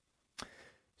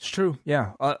 It's true,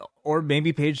 yeah. Or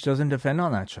maybe Page doesn't defend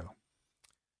on that show.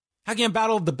 How can you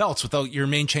Battle of the Belts without your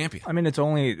main champion? I mean,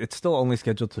 it's still only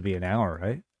scheduled to be an hour,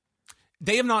 right?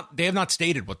 They have not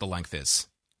stated what the length is.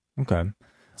 Okay,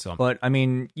 but I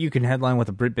mean, you can headline with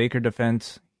a Britt Baker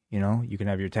defense. You can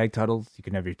have your tag titles, you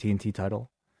can have your TNT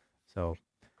title. So.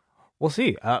 We'll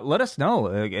see. Let us know,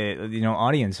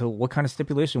 audience. So what kind of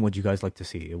stipulation would you guys like to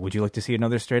see? Would you like to see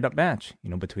another straight up match,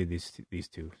 between these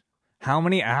two? How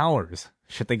many hours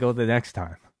should they go the next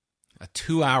time? A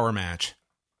 2-hour match.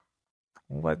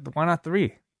 Why not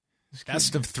 3?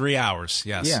 Best of 3 hours,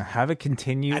 yes. Yeah, have it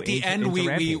continue. At the end,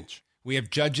 we have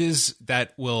judges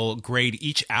that will grade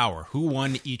each hour. Who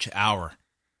won each hour?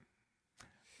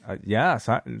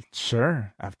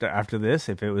 Sure. After this,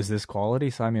 if it was this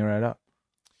quality, sign me right up.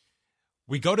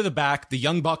 We go to the back. The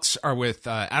Young Bucks are with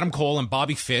Adam Cole and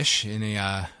Bobby Fish in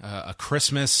a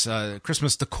Christmas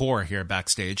decor here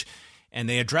backstage, and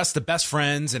they address the best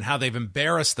friends and how they've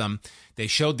embarrassed them. They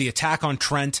showed the attack on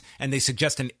Trent, and they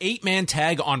suggest an 8-man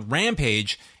tag on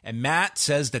Rampage, and Matt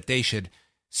says that they should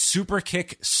super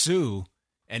kick Sue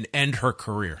and end her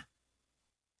career.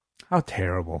 How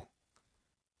terrible.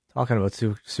 Talking about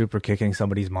super kicking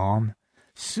somebody's mom.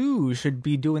 Sue should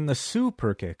be doing the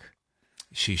super kick.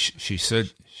 She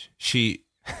should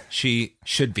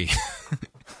be.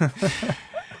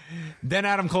 Then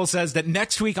Adam Cole says that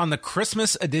next week on the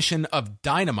Christmas edition of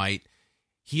Dynamite,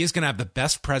 he is going to have the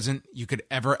best present you could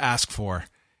ever ask for.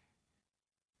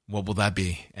 What will that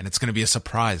be? And it's going to be a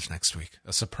surprise next week.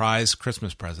 A surprise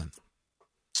Christmas present.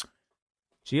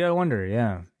 Gee, I wonder.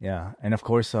 Yeah. And of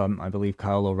course, I believe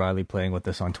Kyle O'Reilly playing with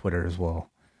this on Twitter as well.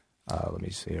 Let me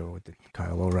see. What did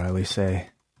Kyle O'Reilly say?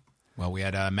 Well, we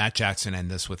had Matt Jackson end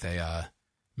this with a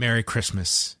Merry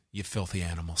Christmas, you filthy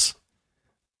animals.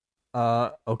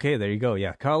 Okay, there you go.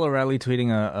 Yeah, Kyle O'Reilly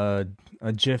tweeting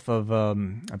a GIF of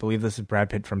I believe this is Brad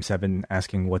Pitt from Seven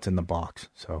asking what's in the box.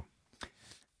 So,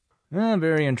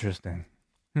 very interesting.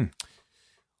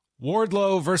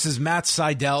 Wardlow versus Matt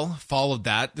Sydal followed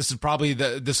that. This was probably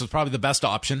the best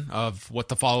option of what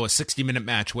to follow a 60-minute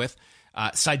match with.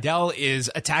 Sydal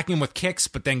is attacking him with kicks,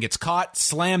 but then gets caught,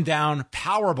 slammed down,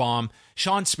 powerbomb.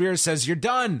 Sean Spears says, "You're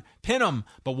done, pin him."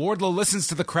 But Wardlow listens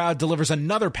to the crowd, delivers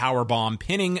another powerbomb,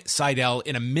 pinning Sydal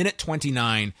in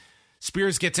 1:29.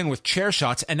 Spears gets in with chair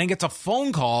shots and then gets a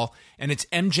phone call, and it's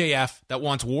MJF that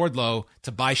wants Wardlow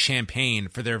to buy champagne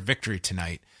for their victory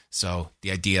tonight. So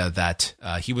the idea that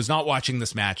he was not watching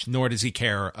this match, nor does he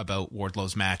care about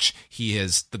Wardlow's match. He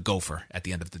is the gopher at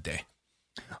the end of the day.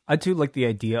 I too like the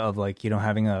idea of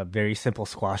having a very simple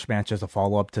squash match as a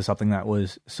follow up to something that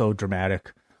was so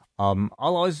dramatic. I'll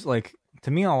always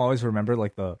remember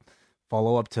the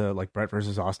follow up to Brett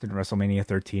versus Austin at WrestleMania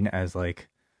 13 as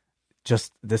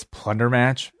just this plunder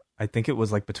match. I think it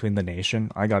was between the Nation.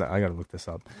 I gotta look this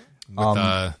up.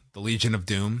 With the Legion of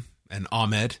Doom and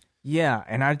Ahmed. Yeah,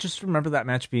 and I just remember that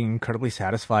match being incredibly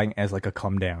satisfying as a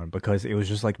come down because it was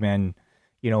just men,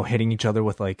 hitting each other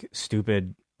with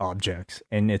stupid objects,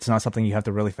 and it's not something you have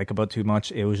to really think about too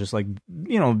much. It was just like,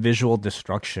 visual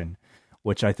destruction,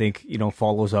 which I think,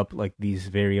 follows up like these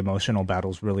very emotional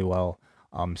battles really well.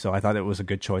 So I thought it was a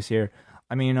good choice here.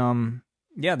 I mean,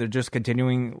 yeah, they're just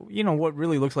continuing, what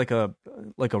really looks like a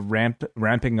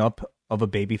ramping up of a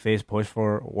babyface push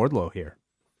for Wardlow here.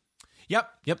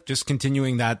 Yep. Just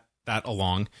continuing that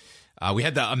along. We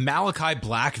had the Malachi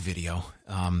Black video.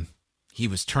 He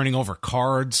was turning over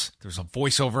cards. There's a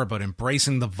voiceover about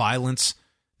embracing the violence.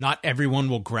 Not everyone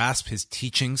will grasp his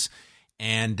teachings.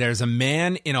 And there's a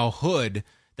man in a hood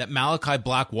that Malachi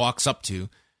Black walks up to,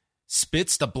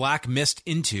 spits the black mist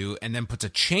into, and then puts a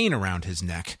chain around his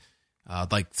neck,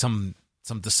 like some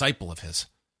disciple of his.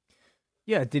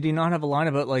 Yeah, did he not have a line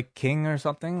about like king or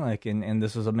something? Like, and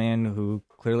this was a man who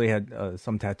clearly had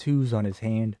some tattoos on his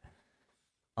hand.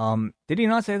 Did he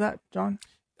not say that, John?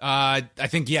 I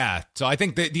think, yeah. So I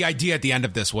think the idea at the end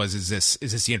of this was, is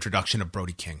this the introduction of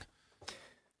Brody King?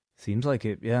 Seems like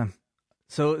it, yeah.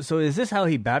 So is this how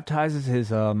he baptizes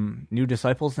his new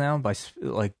disciples now, by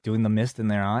like doing the mist in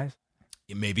their eyes?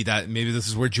 Maybe this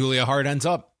is where Julia Hart ends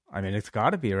up. I mean, it's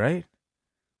got to be, right?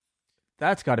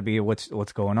 That's got to be what's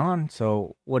going on.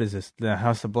 So what is this? The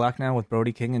House of Black now with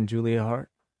Brody King and Julia Hart?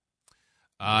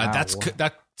 Wow, that's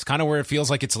kind of where it feels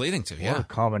like it's leading to. Yeah, what a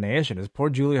combination. Is poor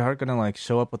Julia Hart gonna like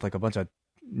show up with like a bunch of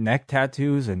neck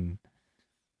tattoos and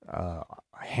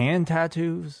hand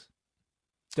tattoos,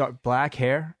 dark black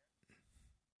hair?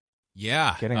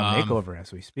 Yeah, getting a makeover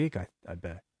as we speak. I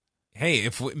bet. Hey,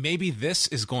 maybe this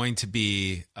is going to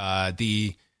be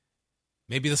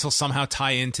maybe this will somehow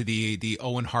tie into the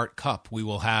Owen Hart Cup. We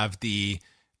will have the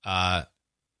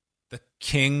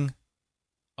King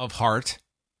of Hart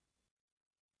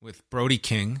with Brody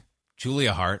King,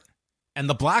 Julia Hart, and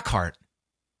the Black Heart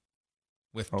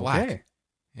with Black. Okay.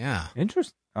 Yeah.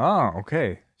 Interesting. Oh,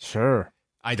 okay. Sure.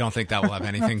 I don't think that will have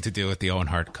anything to do with the Owen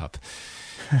Hart Cup.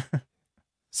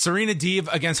 Serena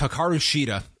Deeb against Hikaru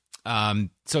Shida.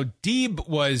 So Deeb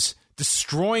was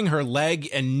destroying her leg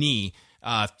and knee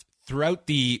throughout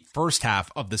the first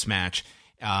half of this match.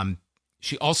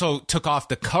 She also took off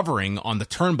the covering on the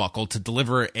turnbuckle to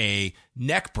deliver a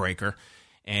neck breaker,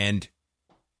 and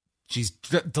she's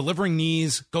delivering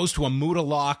knees, goes to a Muda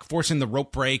lock, forcing the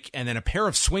rope break, and then a pair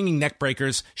of swinging neck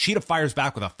breakers. Shida fires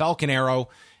back with a Falcon Arrow,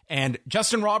 and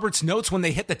Justin Roberts notes when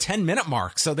they hit the 10-minute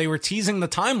mark, so they were teasing the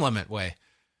time limit way.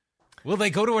 Will they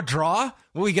go to a draw?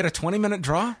 Will we get a 20-minute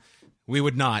draw? We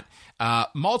would not.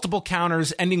 Multiple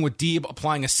counters, ending with Deeb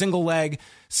applying a single leg,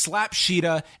 slap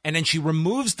Shida, and then she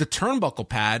removes the turnbuckle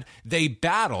pad. They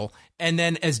battle, and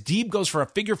then as Deeb goes for a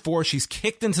figure four, she's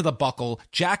kicked into the buckle,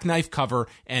 jackknife cover,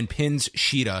 and pins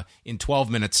Shida in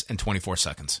 12 minutes and 24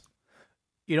 seconds.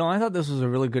 I thought this was a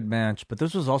really good match, but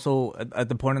this was also at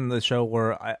the point in the show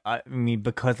where, I mean,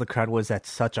 because the crowd was at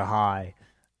such a high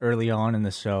early on in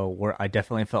the show, where I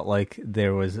definitely felt like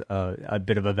there was a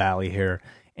bit of a valley here,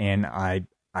 and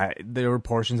there were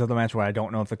portions of the match where I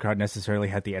don't know if the crowd necessarily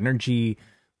had the energy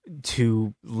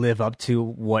to live up to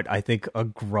what I think a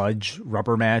grudge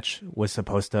rubber match was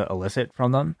supposed to elicit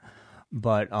from them.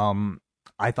 But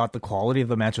I thought the quality of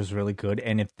the match was really good,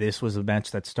 and if this was a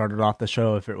match that started off the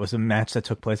show, if it was a match that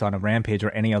took place on a Rampage or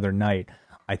any other night,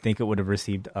 I think it would have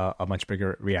received a much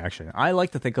bigger reaction. I like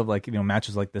to think of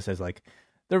matches like this as like,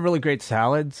 they're really great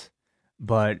salads,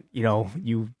 but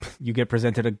you get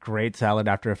presented a great salad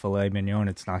after a filet mignon,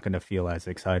 it's not going to feel as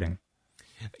exciting.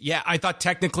 Yeah, I thought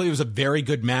technically it was a very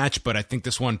good match, but I think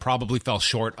this one probably fell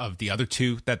short of the other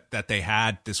two that they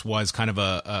had. This was kind of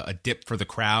a dip for the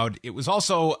crowd. It was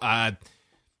also I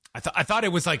thought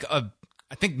it was like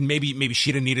I think maybe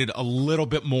Shida needed a little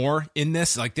bit more in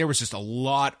this. Like, there was just a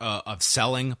lot of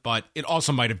selling, but it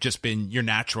also might have just been your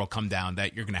natural come down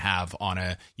that you're going to have on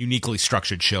a uniquely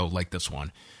structured show like this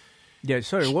one. Yeah,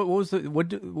 sorry.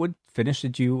 What finish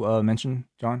did you mention,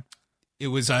 John? It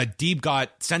was Deeb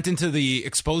got sent into the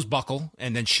exposed buckle,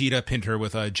 and then Shida pinned her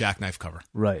with a jackknife cover.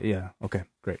 Right. Yeah. Okay.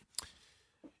 Great.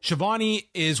 Shivani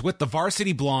is with the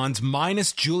Varsity Blondes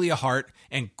minus Julia Hart,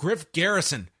 and Griff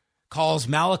Garrison calls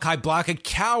Malachi Black a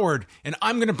coward, and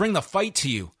I'm going to bring the fight to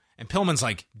you. And Pillman's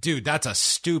like, dude, that's a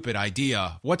stupid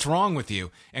idea. What's wrong with you?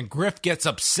 And Griff gets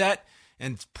upset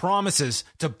and promises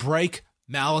to break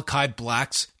Malachi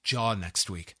Black's jaw next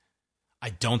week. I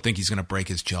don't think he's going to break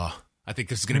his jaw. I think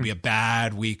this is going to be a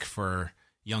bad week for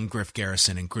young Griff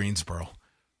Garrison in Greensboro.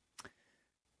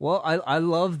 Well, I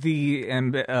love the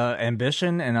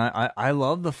ambition, and I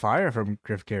love the fire from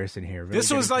Griff Garrison here. Really,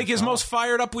 this was like his most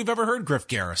fired up we've ever heard Griff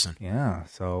Garrison. Yeah,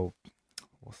 so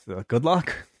good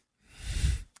luck.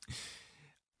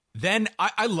 Then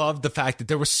I loved the fact that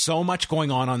there was so much going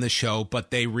on this show,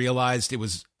 but they realized it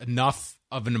was enough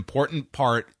of an important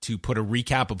part to put a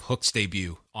recap of Hook's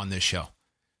debut on this show.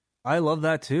 I love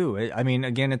that too. I mean,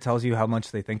 again, it tells you how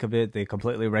much they think of it. They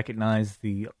completely recognize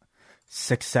the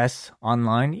success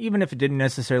online, even if it didn't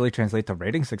necessarily translate to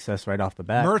rating success right off the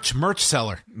bat. Merch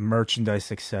seller. Merchandise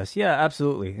success. Yeah,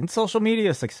 absolutely. And social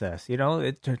media success,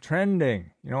 it's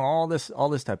trending, all this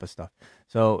type of stuff.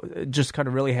 So just kind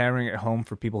of really hammering it home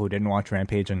for people who didn't watch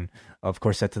Rampage, and of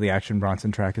course set to the Action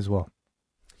Bronson track as well.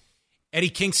 Eddie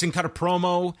Kingston cut a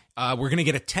promo. We're going to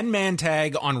get a 10-man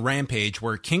tag on Rampage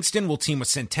where Kingston will team with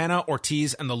Santana,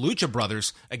 Ortiz, and the Lucha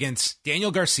Brothers against Daniel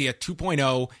Garcia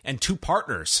 2.0 and two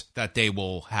partners that they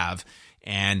will have.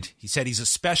 And he said he's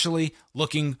especially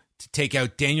looking to take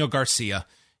out Daniel Garcia,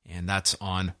 and that's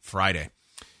on Friday.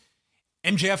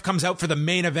 MJF comes out for the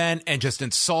main event and just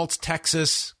insults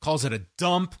Texas, calls it a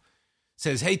dump,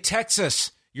 says, "Hey,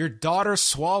 Texas, your daughter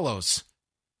swallows."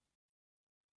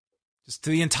 Just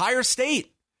to the entire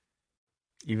state.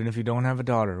 Even if you don't have a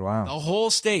daughter, wow. The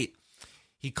whole state.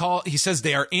 He says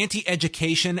they are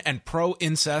anti-education and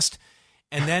pro-incest,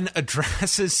 and then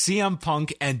addresses CM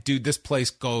Punk, and dude, this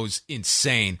place goes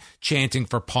insane, chanting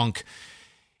for Punk.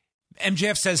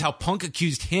 MJF says how Punk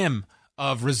accused him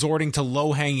of resorting to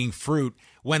low-hanging fruit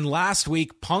when last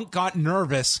week Punk got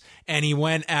nervous and he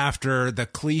went after the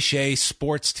cliche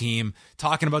sports team,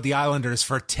 talking about the Islanders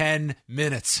for 10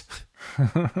 minutes.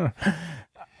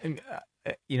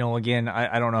 Again,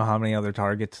 I don't know how many other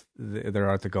targets there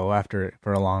are to go after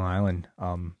for a Long Island.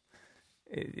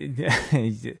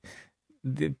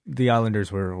 The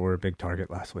Islanders were a big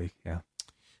target last week. Yeah.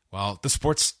 Well, the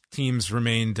sports teams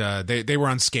remained, they were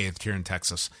unscathed here in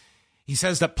Texas. He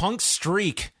says that Punk's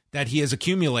streak that he has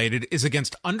accumulated is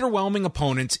against underwhelming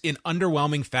opponents in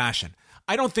underwhelming fashion.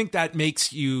 I don't think that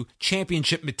makes you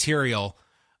championship material.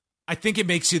 I think it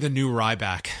makes you the new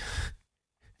Ryback.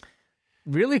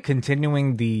 Really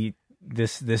continuing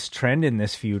this trend in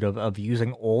this feud of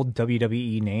using old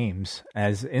WWE names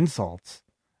as insults.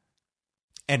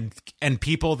 And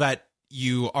people that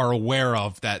you are aware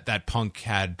of that Punk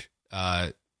had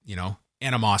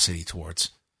animosity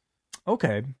towards.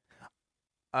 Okay.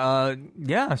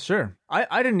 Yeah, sure.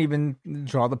 I didn't even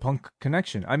draw the Punk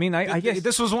connection. I mean, I guess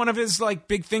this was one of his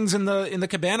big things in the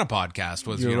Cabana podcast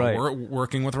was right.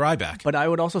 Working with Ryback. But I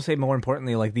would also say more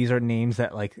importantly, these are names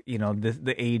that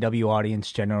the AEW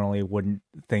audience generally wouldn't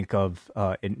think of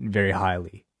very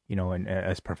highly,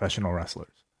 as professional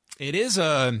wrestlers. It is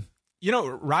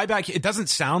Ryback. It doesn't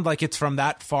sound like it's from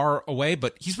that far away,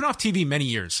 but he's been off TV many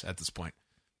years at this point.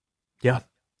 Yeah,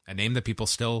 a name that people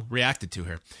still reacted to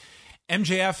here.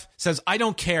 MJF says, "I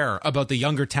don't care about the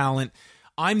younger talent.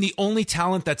 I'm the only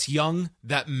talent that's young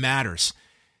that matters."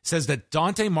 Says that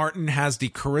Dante Martin has the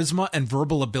charisma and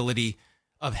verbal ability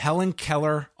of Helen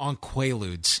Keller on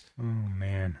Quaaludes. Oh,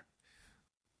 man.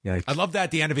 Yikes. I love that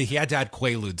at the end of it, he had to add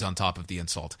Quaaludes on top of the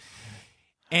insult.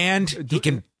 And he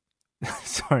can...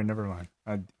 Sorry, never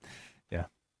mind. Yeah.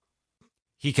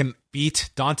 He can beat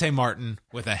Dante Martin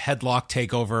with a headlock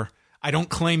takeover. I don't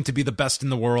claim to be the best in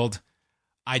the world.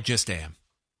 I just am.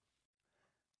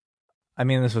 I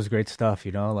mean, this was great stuff,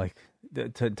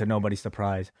 to nobody's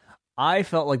surprise. I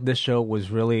felt like this show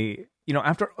was really,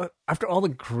 after all the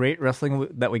great wrestling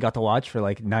that we got to watch for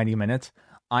 90 minutes,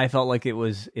 I felt like it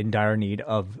was in dire need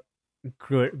of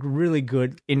really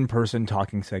good in-person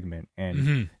talking segment.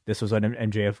 And this was what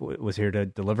MJF was here to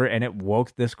deliver, and it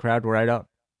woke this crowd right up.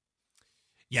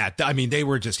 Yeah, I mean, they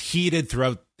were just heated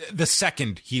throughout. The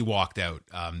second he walked out,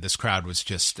 this crowd was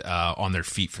just on their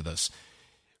feet for this.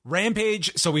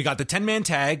 Rampage, so we got the 10-man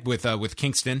tag with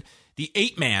Kingston, the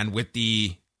 8-man with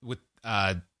the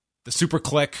Super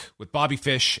Click with Bobby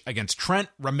Fish against Trent,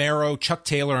 Romero, Chuck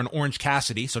Taylor, and Orange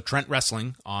Cassidy. So Trent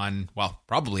wrestling on,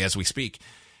 probably as we speak.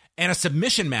 And a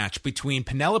submission match between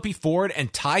Penelope Ford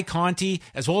and Ty Conti,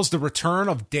 as well as the return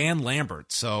of Dan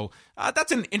Lambert. So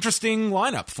that's an interesting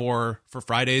lineup for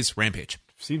Friday's Rampage.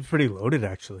 Seems pretty loaded,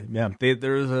 actually. Yeah,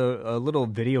 there was a little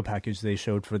video package they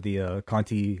showed for the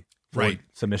Conti Ford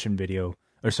submission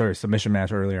submission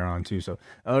match earlier on, too. So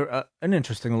an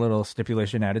interesting little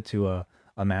stipulation added to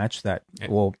a match that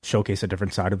will showcase a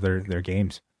different side of their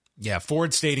games. Yeah,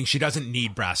 Ford stating she doesn't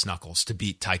need brass knuckles to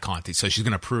beat Ty Conti, so she's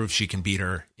going to prove she can beat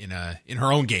her in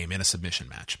her own game in a submission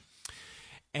match.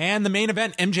 And the main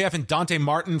event, MJF and Dante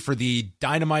Martin for the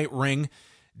Dynamite ring.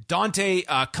 Dante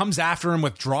comes after him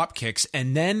with drop kicks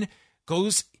and then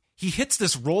he hits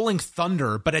this rolling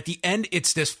thunder, but at the end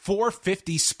it's this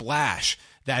 450 splash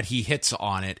that he hits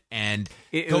on it. And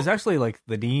it was actually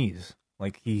the knees.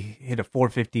 He hit a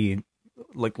 450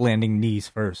 landing knees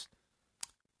first.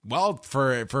 Well,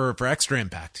 for extra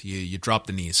impact, you drop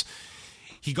the knees.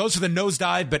 He goes for the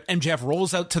nosedive, but MJF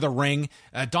rolls out to the ring.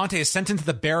 Dante is sent into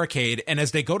the barricade, and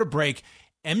as they go to break,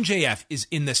 MJF is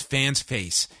in this fan's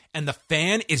face, and the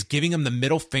fan is giving him the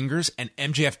middle fingers, and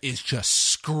MJF is just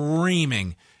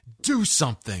screaming, do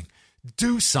something,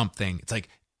 do something. It's like,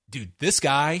 dude, this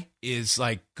guy is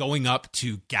like going up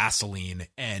to gasoline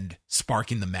and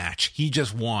sparking the match. He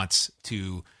just wants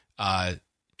to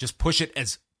just push it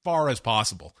as far as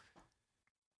possible.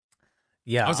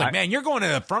 Yeah, I was like, man, you're going to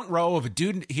the front row of a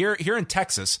dude here in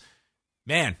Texas.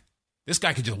 Man, this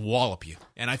guy could just wallop you.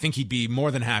 And I think he'd be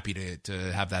more than happy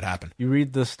to have that happen. You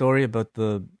read the story about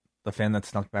the fan that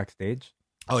snuck backstage?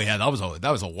 Oh, yeah, that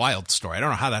was a wild story. I don't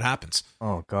know how that happens.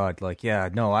 Oh, God. Like, yeah,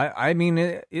 no, I mean,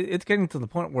 it's getting to the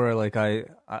point where, like, I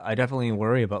definitely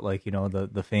worry about, like, you know,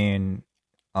 the fan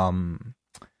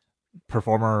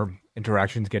performer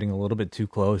interactions getting a little bit too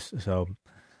close. So,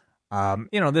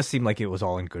 you know, this seemed like it was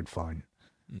all in good fun.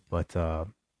 But,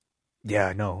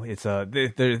 yeah, no, it's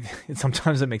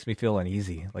sometimes it makes me feel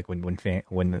uneasy, like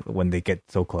when they get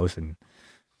so close and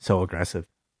so aggressive.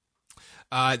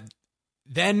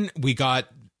 Then we got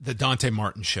the Dante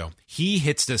Martin show. He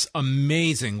hits this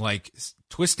amazing, like,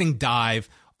 twisting dive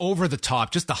over the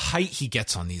top. Just the height he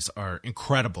gets on these are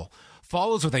incredible.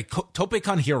 Follows with a Tope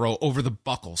Con Hero over the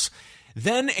buckles.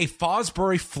 Then a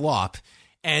Fosbury flop,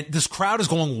 and this crowd is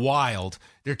going wild.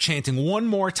 They're chanting one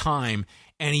more time,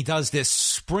 and he does this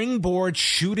springboard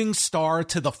shooting star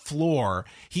to the floor.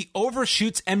 He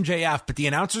overshoots MJF, but the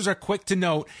announcers are quick to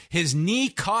note his knee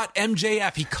caught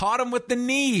MJF. He caught him with the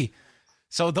knee.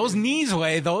 So those knees,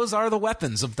 those are the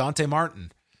weapons of Dante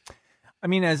Martin. I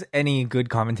mean, as any good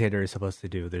commentator is supposed to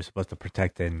do, they're supposed to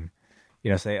protect and,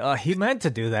 you know, say, oh, he meant to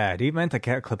do that. He meant to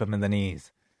clip him in the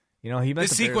knees. You know, he meant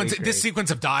this sequence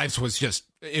of dives was just,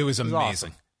 it was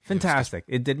amazing. Awesome. Fantastic.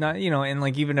 It did not, you know, and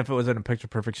like even if it wasn't a picture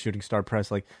perfect shooting star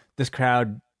press, like this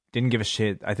crowd didn't give a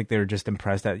shit. I think they were just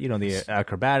impressed at, you know, the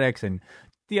acrobatics and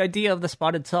the idea of the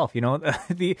spot itself. You know,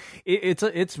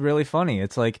 it's really funny.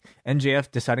 It's like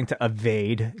MJF deciding to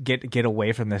evade, get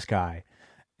away from this guy,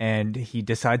 and he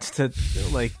decides to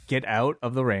like get out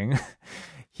of the ring.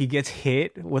 He gets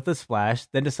hit with a splash,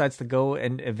 then decides to go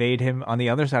and evade him on the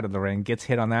other side of the ring, gets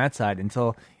hit on that side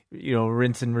until, you know,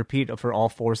 rinse and repeat for all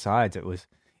four sides. It was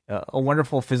a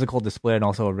wonderful physical display and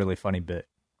also a really funny bit.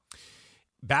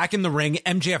 Back in the ring,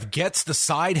 MJF gets the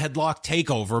side headlock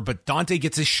takeover, but Dante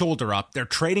gets his shoulder up. They're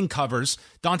trading covers.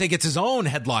 Dante gets his own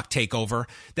headlock takeover.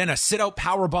 Then a sit-out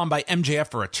powerbomb by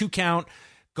MJF for a 2 count.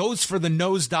 Goes for the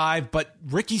nosedive, but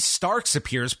Ricky Starks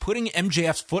appears, putting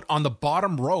MJF's foot on the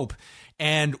bottom rope.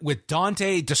 And with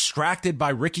Dante distracted by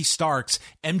Ricky Starks,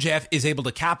 MJF is able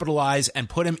to capitalize and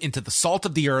put him into the salt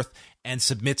of the earth and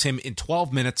submits him in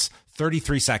 12 minutes,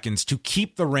 33 seconds to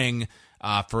keep the ring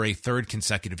for a third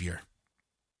consecutive year.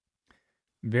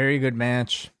 Very good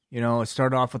match. You know, it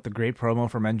started off with the great promo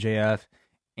from MJF,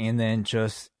 and then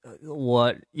just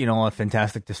a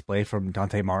fantastic display from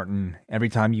Dante Martin. Every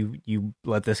time you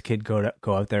let this kid go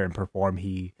out there and perform,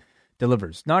 he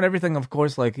delivers. Not everything, of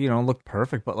course, like, you know, looked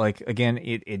perfect, but like, again,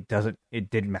 it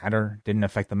didn't matter. Didn't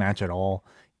affect the match at all.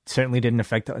 Certainly didn't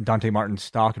affect Dante Martin's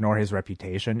stock nor his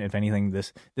reputation. If anything,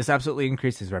 this absolutely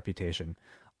increased his reputation.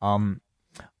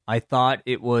 I thought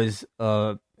it was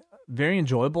very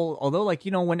enjoyable, although, like,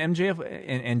 you know, when MJF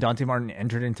and Dante Martin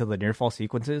entered into the near fall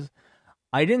sequences,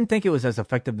 I didn't think it was as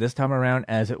effective this time around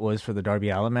as it was for the Darby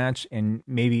Allin match, and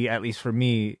maybe at least for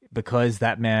me, because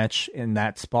that match in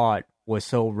that spot was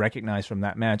so recognized from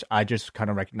that match, I just kind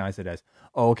of recognized it as,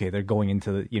 oh, okay, they're going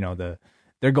into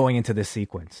they're going into this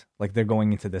sequence, like they're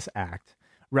going into this act,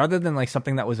 rather than like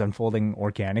something that was unfolding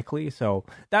organically. So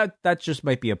that just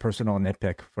might be a personal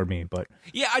nitpick for me, but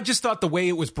yeah, I just thought the way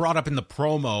it was brought up in the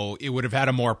promo, it would have had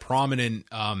a more prominent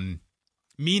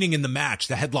meaning in the match,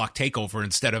 the headlock takeover,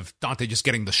 instead of Dante just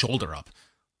getting the shoulder up.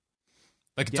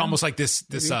 Like it's almost like this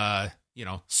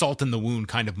salt in the wound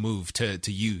kind of move to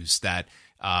use that.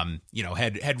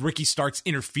 Had Ricky Starks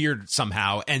interfered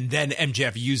somehow, and then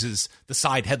MJF uses the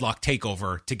side headlock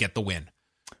takeover to get the win.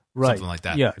 Right. Something like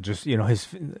that. Yeah, just, you know, his,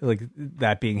 like,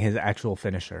 that being his actual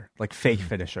finisher, like fake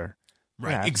finisher.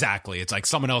 Right, yeah. Exactly. It's like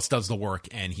someone else does the work,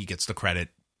 and he gets the credit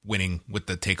winning with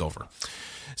the takeover.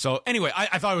 So anyway,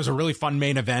 I thought it was a really fun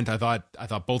main event. I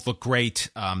thought both looked great.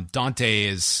 Dante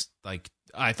is like,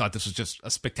 I thought this was just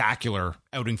a spectacular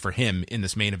outing for him in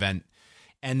this main event.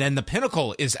 And then the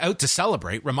Pinnacle is out to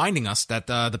celebrate, reminding us that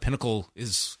the Pinnacle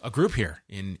is a group here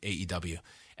in AEW.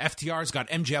 FTR's got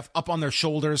MJF up on their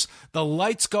shoulders. The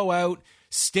lights go out.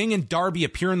 Sting and Darby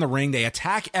appear in the ring. They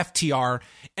attack FTR.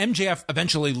 MJF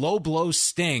eventually low blows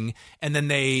Sting, and then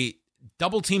they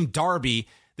double team Darby.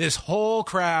 This whole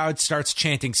crowd starts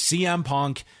chanting CM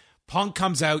Punk, Punk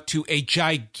comes out to a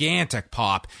gigantic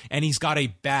pop, and he's got a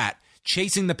bat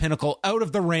chasing the Pinnacle out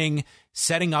of the ring,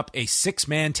 setting up a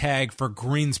 6-man tag for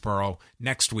Greensboro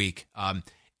next week.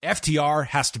 FTR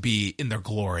has to be in their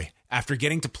glory. After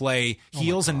getting to play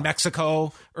heels in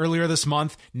Mexico earlier this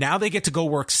month, now they get to go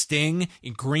work Sting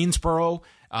in Greensboro.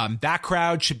 That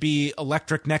crowd should be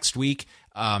electric next week.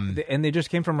 And they just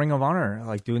came from Ring of Honor,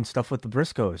 like doing stuff with the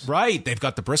Briscoes. Right, they've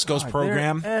got the Briscoes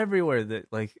program they're everywhere.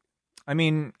 That I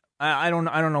mean, I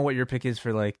don't know what your pick is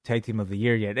for like tag team of the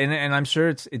year yet, and I'm sure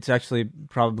it's actually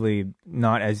probably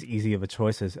not as easy of a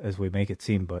choice as we make it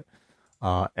seem. But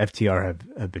FTR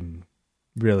have been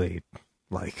really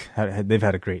they've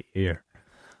had a great year.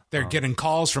 They're getting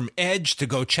calls from Edge to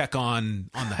go check on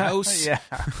the house. Yeah,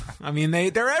 I mean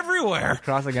they're everywhere, they're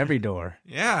crossing every door.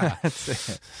 Yeah,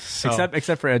 so,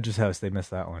 except for Edge's house, they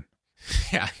missed that one.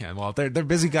 Yeah. Well, they're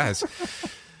busy guys.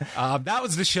 That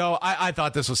was the show. I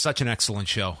thought this was such an excellent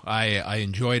show. I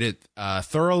enjoyed it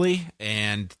thoroughly,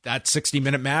 and that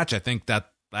 60-minute match, I think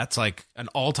that's like an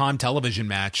all-time television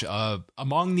match.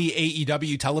 Among the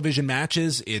AEW television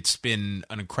matches, it's been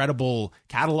an incredible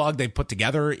catalog they've put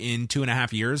together in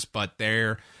 2.5 years, but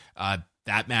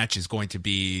that match is going to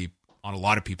be on a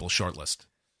lot of people's shortlist.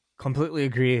 Completely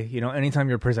agree. You know, anytime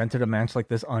you're presented a match like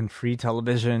this on free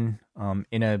television,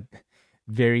 in a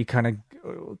very kind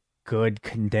of good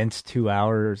condensed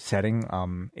 2-hour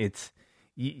setting, it's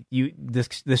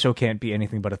this show can't be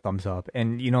anything but a thumbs up.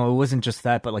 And you know, it wasn't just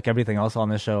that, but like everything else on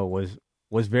the show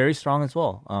was very strong as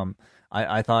well.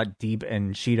 I thought Deep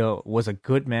and Shida was a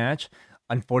good match.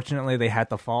 Unfortunately, they had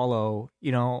to follow,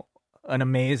 you know, an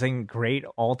amazing, great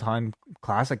all-time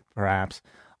classic perhaps.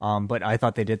 But I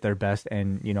thought they did their best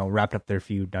and, you know, wrapped up their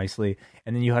feud nicely.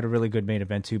 And then you had a really good main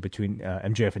event too between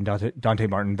MJF and Dante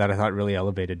Martin that I thought really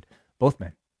elevated both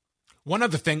men. One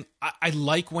other thing, I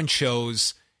like when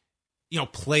shows, you know,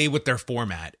 play with their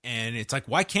format, and it's like,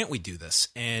 why can't we do this?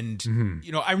 And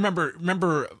you know, I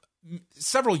remember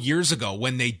several years ago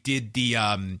when they did the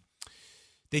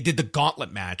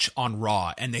gauntlet match on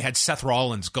Raw, and they had Seth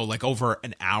Rollins go like over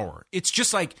an hour. It's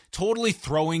just like totally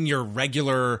throwing your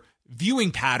regular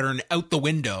viewing pattern out the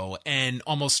window, and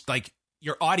almost like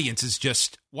your audience is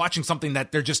just watching something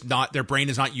that their brain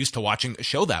is not used to watching a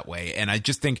show that way. And I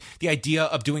just think the idea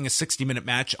of doing a 60-minute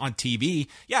match on TV,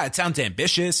 yeah, it sounds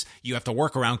ambitious. You have to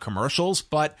work around commercials,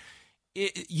 but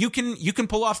you can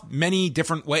pull off many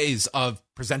different ways of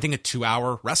presenting a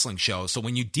 2-hour wrestling show. So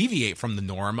when you deviate from the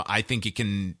norm, I think it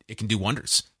can do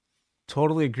wonders.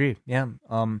 Totally agree. Yeah.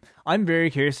 I'm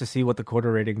very curious to see what the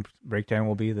quarter rating breakdown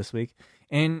will be this week.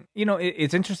 And, you know,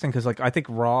 it's interesting because, like, I think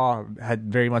Raw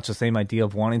had very much the same idea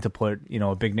of wanting to put, you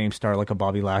know, a big name star like a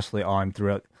Bobby Lashley on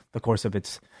throughout the course of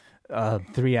its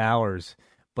 3 hours.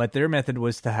 But their method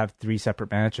was to have 3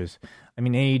 separate matches. I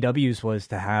mean, AEW's was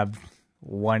to have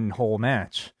one whole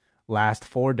match, last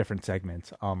 4 different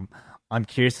segments. I'm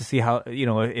curious to see how, you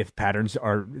know, if patterns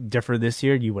are different this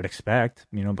year, you would expect,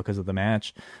 you know, because of the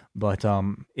match. But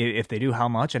if they do, how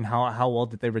much and how well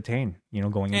did they retain, you know,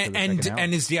 going into the second hour?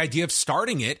 And is the idea of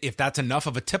starting it, if that's enough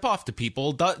of a tip off to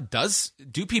people, does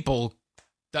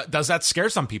that scare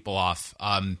some people off?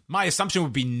 My assumption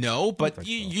would be no, but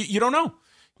you don't know.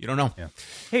 You don't know. Yeah.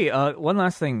 Hey, one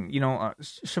last thing. You know,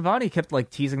 Shivani kept like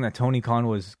teasing that Tony Khan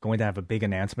was going to have a big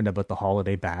announcement about the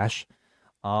Holiday Bash.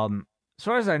 As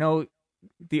far as I know,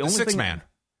 the only thing man.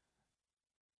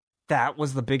 That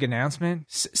was the big announcement.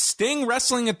 Sting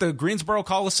wrestling at the Greensboro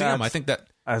Coliseum. I think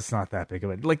that's not that big of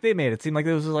it. Like they made it seem like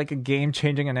it was like a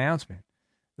game-changing announcement.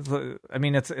 I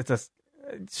mean, it's a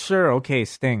sure okay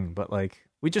Sting, but like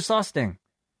we just saw Sting.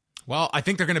 Well, I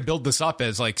think they're going to build this up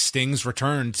as like Sting's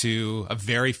return to a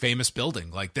very famous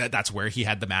building. Like that's where he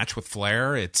had the match with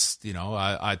Flair. It's, you know,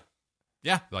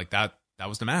 like that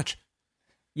was the match.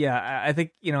 Yeah, I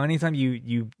think, you know, anytime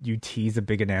you tease a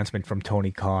big announcement from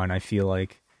Tony Khan, I feel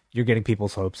like you're getting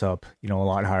people's hopes up, you know, a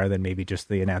lot higher than maybe just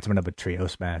the announcement of a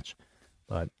trios match.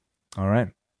 But all right.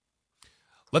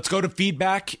 Let's go to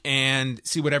feedback and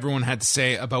see what everyone had to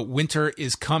say about Winter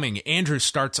is Coming. Andrew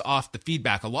starts off the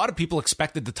feedback. A lot of people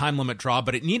expected the time limit draw,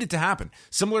 but it needed to happen.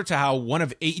 Similar to how one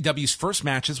of AEW's first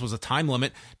matches was a time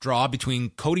limit draw between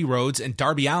Cody Rhodes and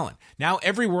Darby Allin. Now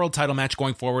every world title match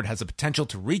going forward has the potential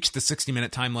to reach the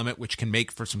 60-minute time limit, which can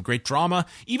make for some great drama,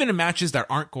 even in matches that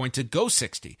aren't going to go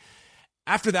 60.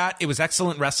 After that, it was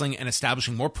excellent wrestling and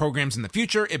establishing more programs in the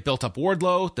future. It built up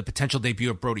Wardlow, the potential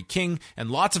debut of Brody King, and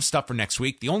lots of stuff for next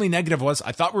week. The only negative was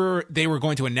I thought they were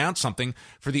going to announce something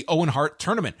for the Owen Hart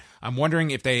tournament. I'm wondering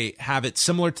if they have it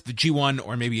similar to the G1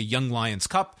 or maybe a Young Lions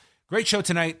Cup. Great show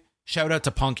tonight. Shout out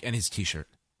to Punk and his t-shirt.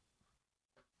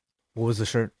 What was the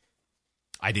shirt?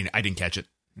 I didn't catch it.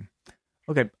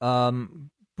 Okay.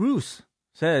 Bruce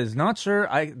says, not sure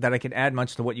that I can add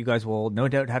much to what you guys will no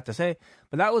doubt have to say,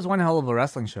 but that was one hell of a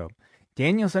wrestling show.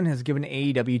 Danielson has given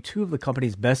AEW two of the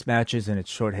company's best matches in its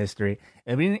short history.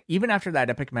 I mean, even after that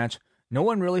epic match, no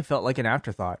one really felt like an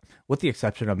afterthought, with the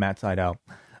exception of Matt Sydal.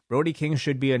 Brody King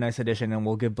should be a nice addition and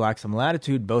will give Black some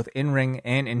latitude both in-ring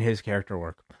and in his character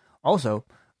work. Also,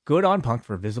 good on Punk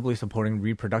for visibly supporting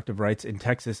reproductive rights in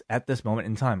Texas at this moment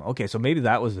in time. Okay, so maybe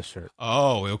that was the shirt.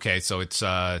 Oh, okay. So it's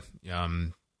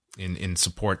in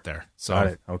support there. So got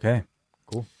it. Okay,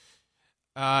 cool.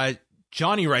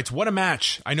 Johnny writes, what a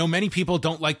match. I know many people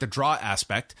don't like the draw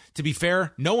aspect. To be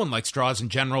fair, no one likes draws in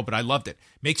general, but I loved it.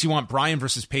 Makes you want Bryan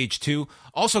versus Page too.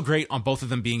 Also great on both of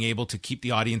them being able to keep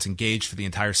the audience engaged for the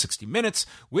entire 60 minutes.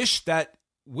 Wish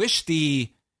the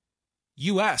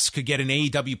US could get an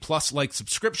AEW Plus like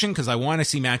subscription because I want to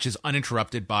see matches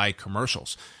uninterrupted by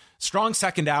commercials. Strong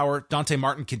second hour. Dante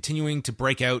Martin continuing to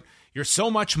break out. You're so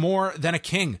much more than a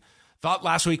king. Thought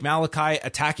last week Malachi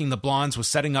attacking the Blondes was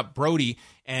setting up Brody,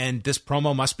 and this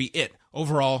promo must be it.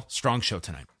 Overall, strong show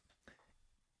tonight.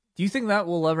 Do you think that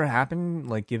will ever happen?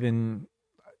 Like, given,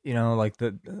 like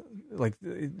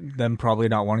them probably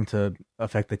not wanting to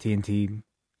affect the TNT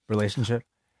relationship?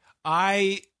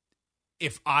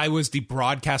 If I was the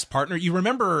broadcast partner, you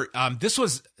remember this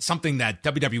was something that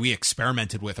WWE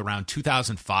experimented with around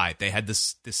 2005. They had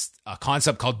this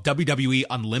concept called WWE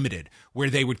Unlimited, where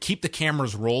they would keep the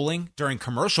cameras rolling during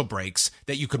commercial breaks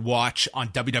that you could watch on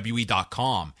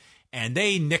WWE.com. And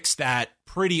they nixed that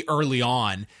pretty early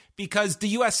on because the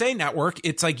USA Network,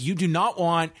 it's like you do not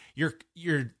want your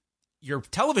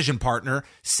television partner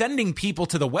sending people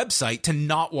to the website to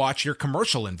not watch your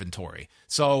commercial inventory.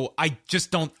 So I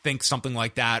just don't think something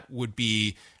like that would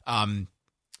be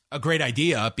a great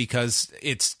idea because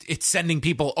it's sending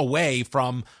people away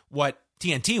from what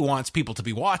TNT wants people to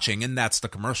be watching, and that's the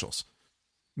commercials.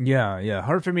 Yeah.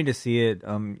 Hard for me to see it,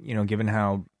 given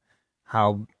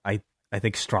how I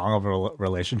think strong of a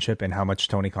relationship and how much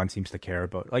Tony Khan seems to care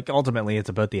about. Like, ultimately, it's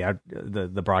about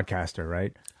the broadcaster,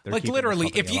 right? They're like,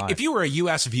 literally, if you were a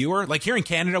U.S. viewer, like here in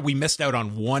Canada, we missed out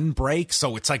on one break,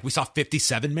 so it's like we saw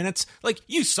 57 minutes. Like,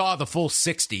 you saw the full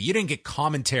 60. You didn't get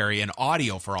commentary and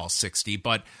audio for all 60,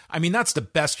 but, I mean, that's the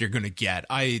best you're going to get.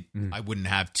 I wouldn't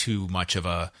have too much of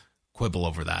a quibble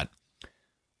over that.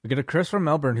 We get a Chris from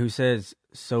Melbourne who says,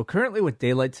 so currently with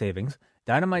daylight savings,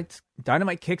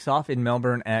 Dynamite kicks off in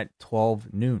Melbourne at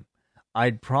 12 noon.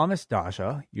 I'd promised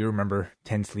Dasha, you remember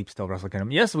 10 Sleep Still Wrestle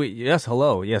Kingdom. Yes,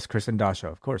 hello. Yes, Chris and Dasha,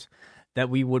 of course. That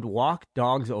we would walk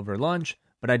dogs over lunch,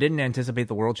 but I didn't anticipate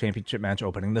the World Championship match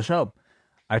opening the show.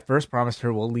 I first promised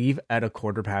her we'll leave at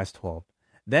 12:15.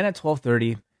 Then at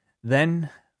 12:30. Then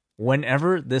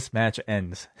whenever this match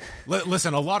ends.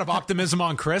 Listen, a lot of optimism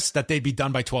on Chris that they'd be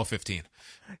done by 12:15.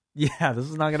 Yeah, this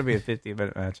is not going to be a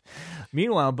 15-minute match.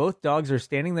 Meanwhile, both dogs are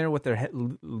standing there with their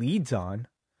leads on,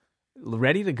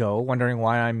 ready to go, wondering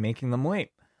why I'm making them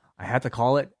wait. I had to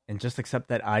call it and just accept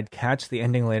that I'd catch the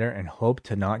ending later and hope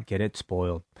to not get it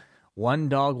spoiled. One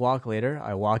dog walk later,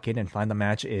 I walk in and find the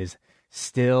match is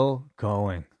still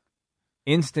going.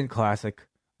 Instant classic.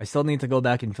 I still need to go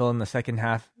back and fill in the second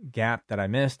half gap that I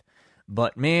missed,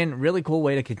 but man, really cool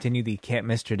way to continue the can't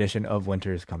miss tradition of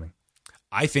Winter is Coming.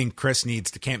 I think Chris needs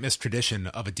the can't miss tradition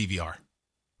of a DVR.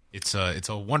 It's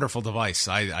a wonderful device.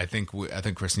 I think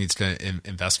Chris needs to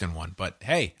invest in one. But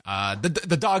hey,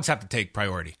 the dogs have to take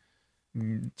priority.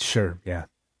 Sure, yeah.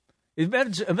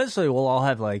 Eventually, we'll all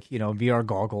have VR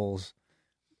goggles.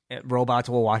 Robots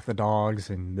will walk the dogs,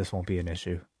 and this won't be an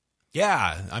issue.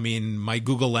 Yeah, I mean, my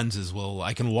Google lenses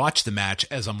I can watch the match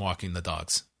as I'm walking the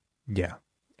dogs. Yeah,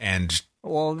 and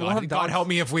God help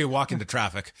me if we walk into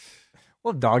traffic.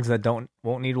 Well, dogs that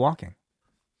won't need walking.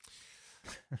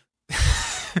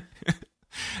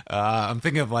 I'm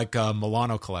thinking of like a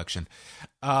Milano collection.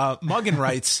 Muggin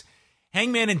writes,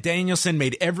 Hangman and Danielson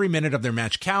made every minute of their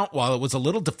match count. While it was a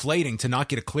little deflating to not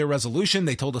get a clear resolution,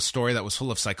 they told a story that was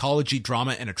full of psychology,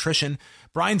 drama, and attrition.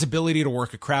 Bryan's ability to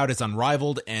work a crowd is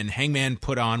unrivaled, and Hangman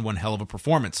put on one hell of a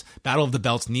performance. Battle of the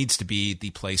Belts needs to be the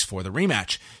place for the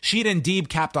rematch. Sheeta and Deeb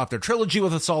capped off their trilogy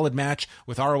with a solid match.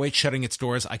 With ROH shutting its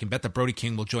doors, I can bet that Brody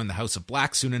King will join the House of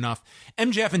Black soon enough.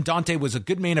 MJF and Dante was a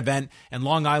good main event, and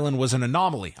Long Island was an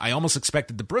anomaly. I almost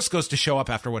expected the Briscoes to show up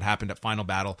after what happened at Final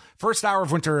Battle. First hour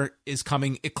of Winter is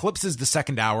Coming eclipses the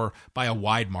second hour by a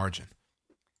wide margin.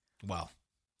 Well.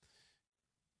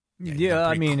 Yeah,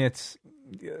 I mean, it's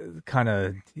kind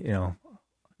of,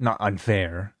 not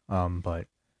unfair, but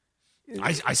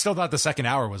I still thought the second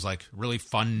hour was like really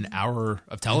fun hour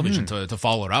of television to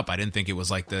follow it up. I didn't think it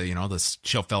was like this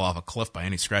show fell off a cliff by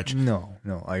any stretch. No,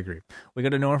 I agree. We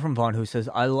got a Nora from Vaughn who says,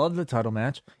 I love the title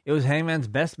match. It was Hangman's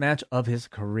best match of his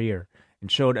career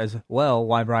and showed as well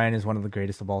why Bryan is one of the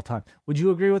greatest of all time. Would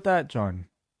you agree with that, John?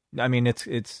 I mean,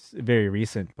 it's very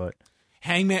recent, but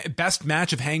Hangman best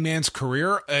match of Hangman's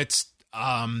career. It's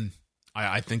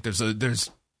I think there's a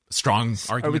strong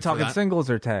argument. Are we talking for that. singles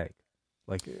or tag?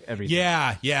 Like everything.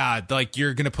 Yeah. Like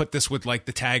you're gonna put this with like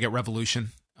the tag at Revolution,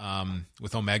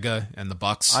 with Omega and the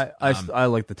Bucks. I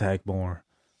like the tag more,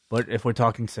 but if we're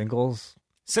talking singles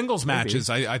matches,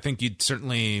 I think you'd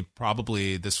certainly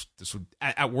probably this would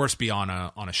at worst be on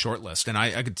a short list, and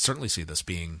I could certainly see this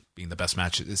being the best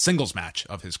singles match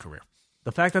of his career.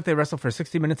 The fact that they wrestled for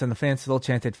 60 minutes and the fans still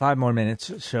chanted 5 more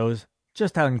minutes shows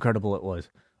just how incredible it was.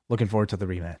 Looking forward to the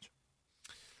rematch.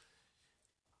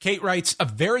 Kate writes, a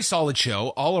very solid show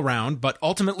all around, but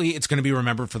ultimately it's going to be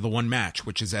remembered for the one match,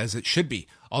 which is as it should be.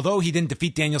 Although he didn't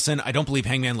defeat Danielson, I don't believe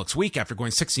Hangman looks weak after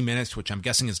going 60 minutes, which I'm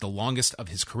guessing is the longest of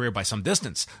his career by some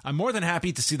distance. I'm more than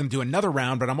happy to see them do another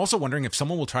round, but I'm also wondering if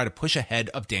someone will try to push ahead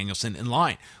of Danielson in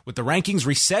line. With the rankings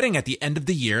resetting at the end of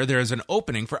the year, there is an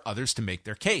opening for others to make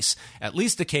their case. At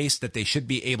least the case that they should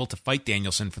be able to fight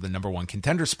Danielson for the number 1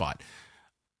 contender spot.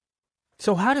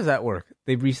 So how does that work?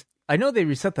 I know they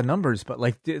reset the numbers, but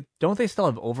like, don't they still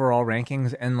have overall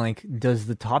rankings? And like, does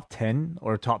the top 10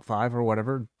 or top 5 or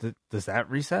whatever, does that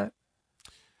reset?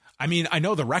 I mean, I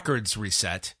know the records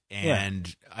reset,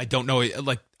 and I don't know.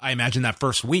 Like, I imagine that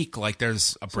first week, like,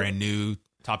 there's a brand new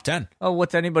top 10. Oh,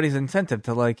 what's anybody's incentive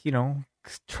to like,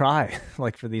 try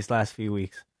like for these last few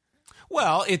weeks?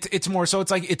 Well, it's more so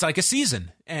it's like a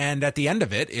season, and at the end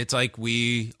of it, it's like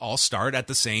we all start at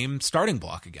the same starting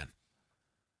block again.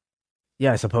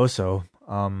 Yeah, I suppose so.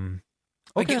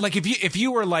 Okay. Like if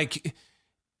you were like,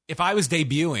 if I was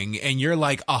debuting and you're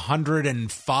like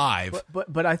 105,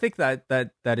 but I think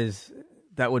that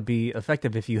would be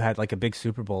effective if you had like a big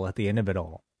Super Bowl at the end of it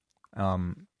all,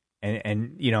 and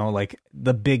like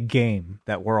the big game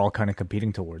that we're all kind of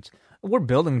competing towards. We're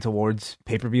building towards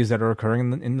pay-per-views that are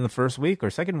occurring in the first week or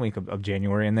second week of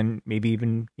January, and then maybe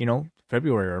even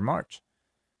February or March.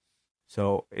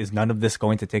 So is none of this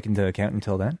going to take into account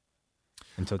until then?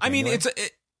 I mean,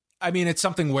 it's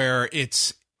something where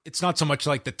it's not so much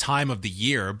like the time of the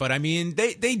year, but I mean,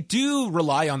 they do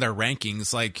rely on their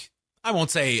rankings. Like, I won't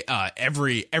say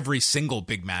every single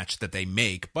big match that they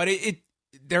make, but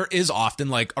there is often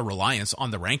like a reliance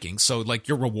on the rankings. So like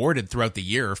you're rewarded throughout the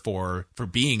year for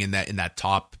being in that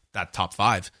top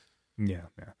 5. Yeah.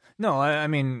 No, I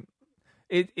mean,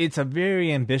 it's a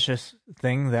very ambitious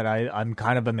thing that I'm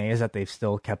kind of amazed that they've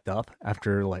still kept up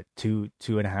after like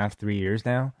 2.5, 3 years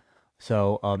now.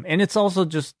 So, and it's also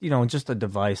just a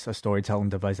device, a storytelling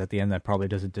device at the end that probably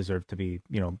doesn't deserve to be,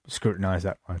 scrutinized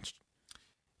that much.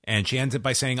 And she ends it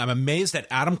by saying, I'm amazed that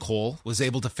Adam Cole was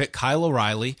able to fit Kyle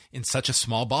O'Reilly in such a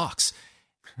small box.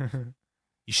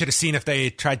 You should have seen if they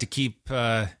tried to keep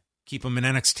him in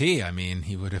NXT. I mean,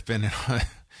 he would have been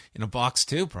in a box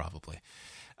too, probably.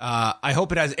 I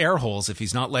hope it has air holes if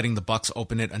he's not letting the Bucks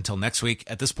open it until next week.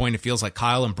 At this point, it feels like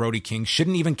Kyle and Brody King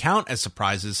shouldn't even count as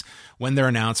surprises when they're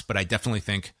announced, but I definitely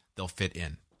think they'll fit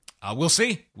in. We'll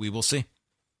see. We will see.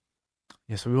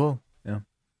 Yes, we will. Yeah.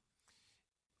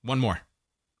 One more.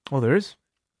 Oh, there is?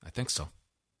 I think so.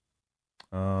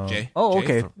 Jay? Jay Oh,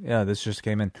 okay. Yeah, this just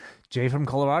came in. Jay from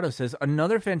Colorado says,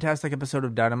 another fantastic episode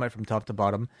of Dynamite from top to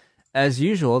bottom. As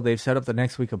usual, they've set up the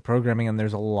next week of programming, and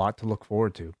there's a lot to look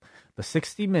forward to. The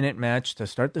 60-minute match to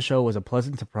start the show was a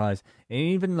pleasant surprise, and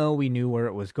even though we knew where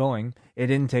it was going, it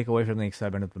didn't take away from the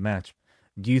excitement of the match.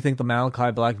 Do you think the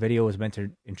Malachi Black video was meant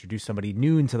to introduce somebody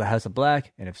new into the House of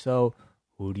Black? And if so,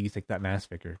 who do you think that mask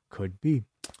figure could be?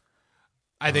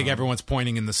 I think everyone's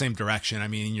pointing in the same direction. I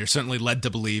mean, you're certainly led to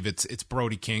believe it's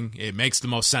Brody King. It makes the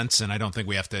most sense, and I don't think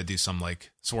we have to do some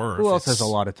like swerve. Who else has a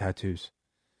lot of tattoos?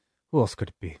 Who else could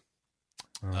it be?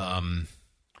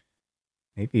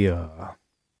 Maybe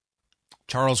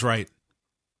Charles Wright,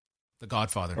 the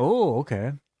Godfather. Oh,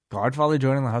 okay. Godfather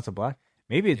joining the House of Black.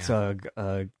 Maybe it's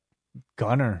Gunner.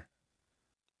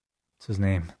 What's his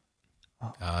name?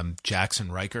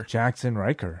 Jackson Riker. Jackson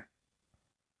Riker.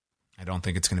 I don't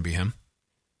think it's going to be him.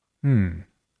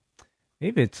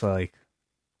 Maybe it's like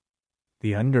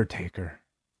The Undertaker.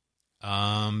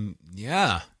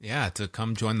 Yeah, to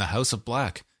come join the House of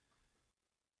Black.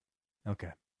 Okay.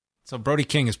 So Brody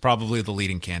King is probably the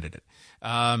leading candidate.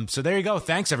 So there you go.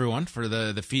 Thanks, everyone, for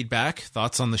the feedback,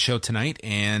 thoughts on the show tonight.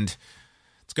 And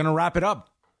it's going to wrap it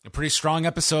up. A pretty strong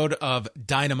episode of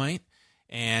Dynamite.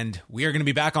 And we are going to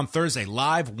be back on Thursday,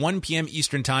 live, 1 p.m.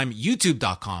 Eastern Time,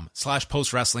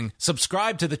 youtube.com/postwrestling.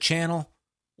 Subscribe to the channel.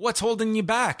 What's holding you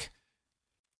back?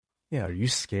 Yeah, are you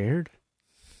scared?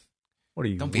 What are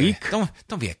you, don't weak?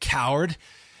 Don't be a coward.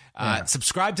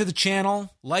 Subscribe to the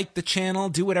channel, like the channel,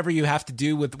 do whatever you have to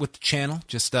do with the channel.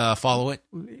 Just follow it.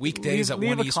 Weekdays at 1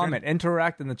 Eastern. Leave a comment.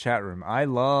 Interact in the chat room. I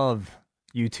love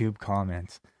YouTube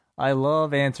comments. I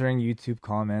love answering YouTube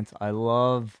comments. I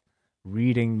love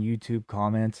reading YouTube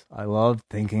comments. I love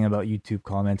thinking about YouTube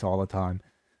comments all the time.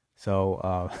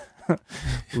 So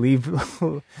leave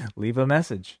a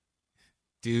message.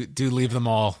 Do leave them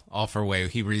all for Way.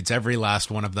 He reads every last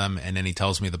one of them, and then he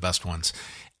tells me the best ones.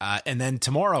 And then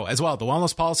tomorrow as well, the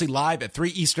Wellness Policy live at 3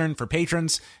 Eastern for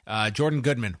patrons. Jordan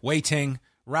Goodman, Wei Ting,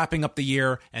 wrapping up the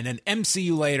year, and then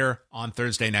MCU later on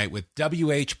Thursday night with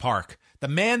W.H. Park, the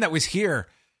man that was here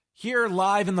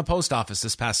live in the post office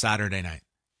this past Saturday night.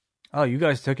 Oh, you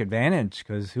guys took advantage,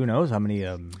 because who knows how many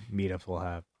meetups we'll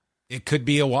have. It could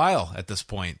be a while at this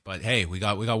point, but hey, we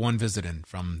got one visit in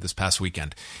from this past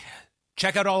weekend.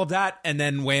 Check out all of that, and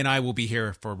then Way and I will be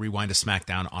here for Rewind to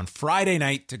SmackDown on Friday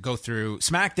night to go through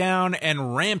SmackDown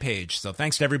and Rampage. So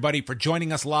thanks to everybody for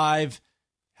joining us live.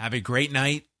 Have a great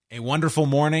night, a wonderful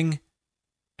morning,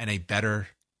 and a better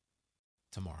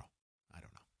tomorrow. I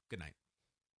don't know. Good night.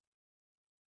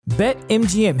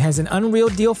 BetMGM has an unreal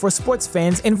deal for sports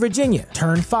fans in Virginia.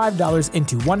 Turn $5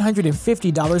 into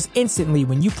 $150 instantly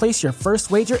when you place your first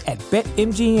wager at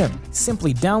BetMGM.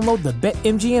 Simply download the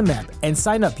BetMGM app and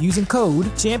sign up using code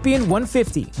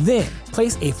Champion150. Then,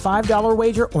 place a $5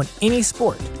 wager on any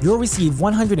sport. You'll receive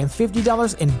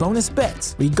 $150 in bonus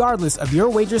bets, regardless of your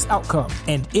wager's outcome.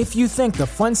 And if you think the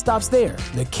fun stops there,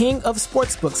 the King of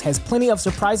Sportsbooks has plenty of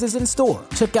surprises in store.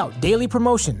 Check out daily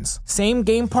promotions,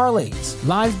 same-game parlays,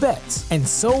 live bets, and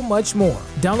so much more.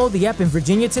 Download the app in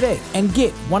Virginia today and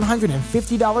get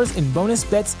 $150 in bonus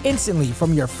bets instantly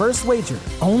from your first wager.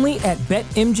 Only at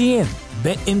BetMGM.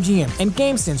 BetMGM and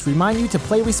GameSense remind you to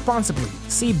play responsibly.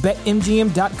 See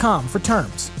BetMGM.com for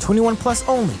terms. 21 plus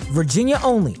only. Virginia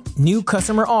only. New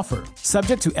customer offer.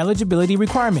 Subject to eligibility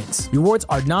requirements. Rewards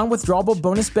are non-withdrawable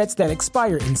bonus bets that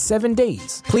expire in 7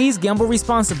 days. Please gamble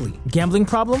responsibly. Gambling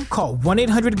problem? Call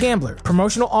 1-800-GAMBLER.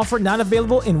 Promotional offer not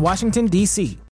available in Washington, D.C.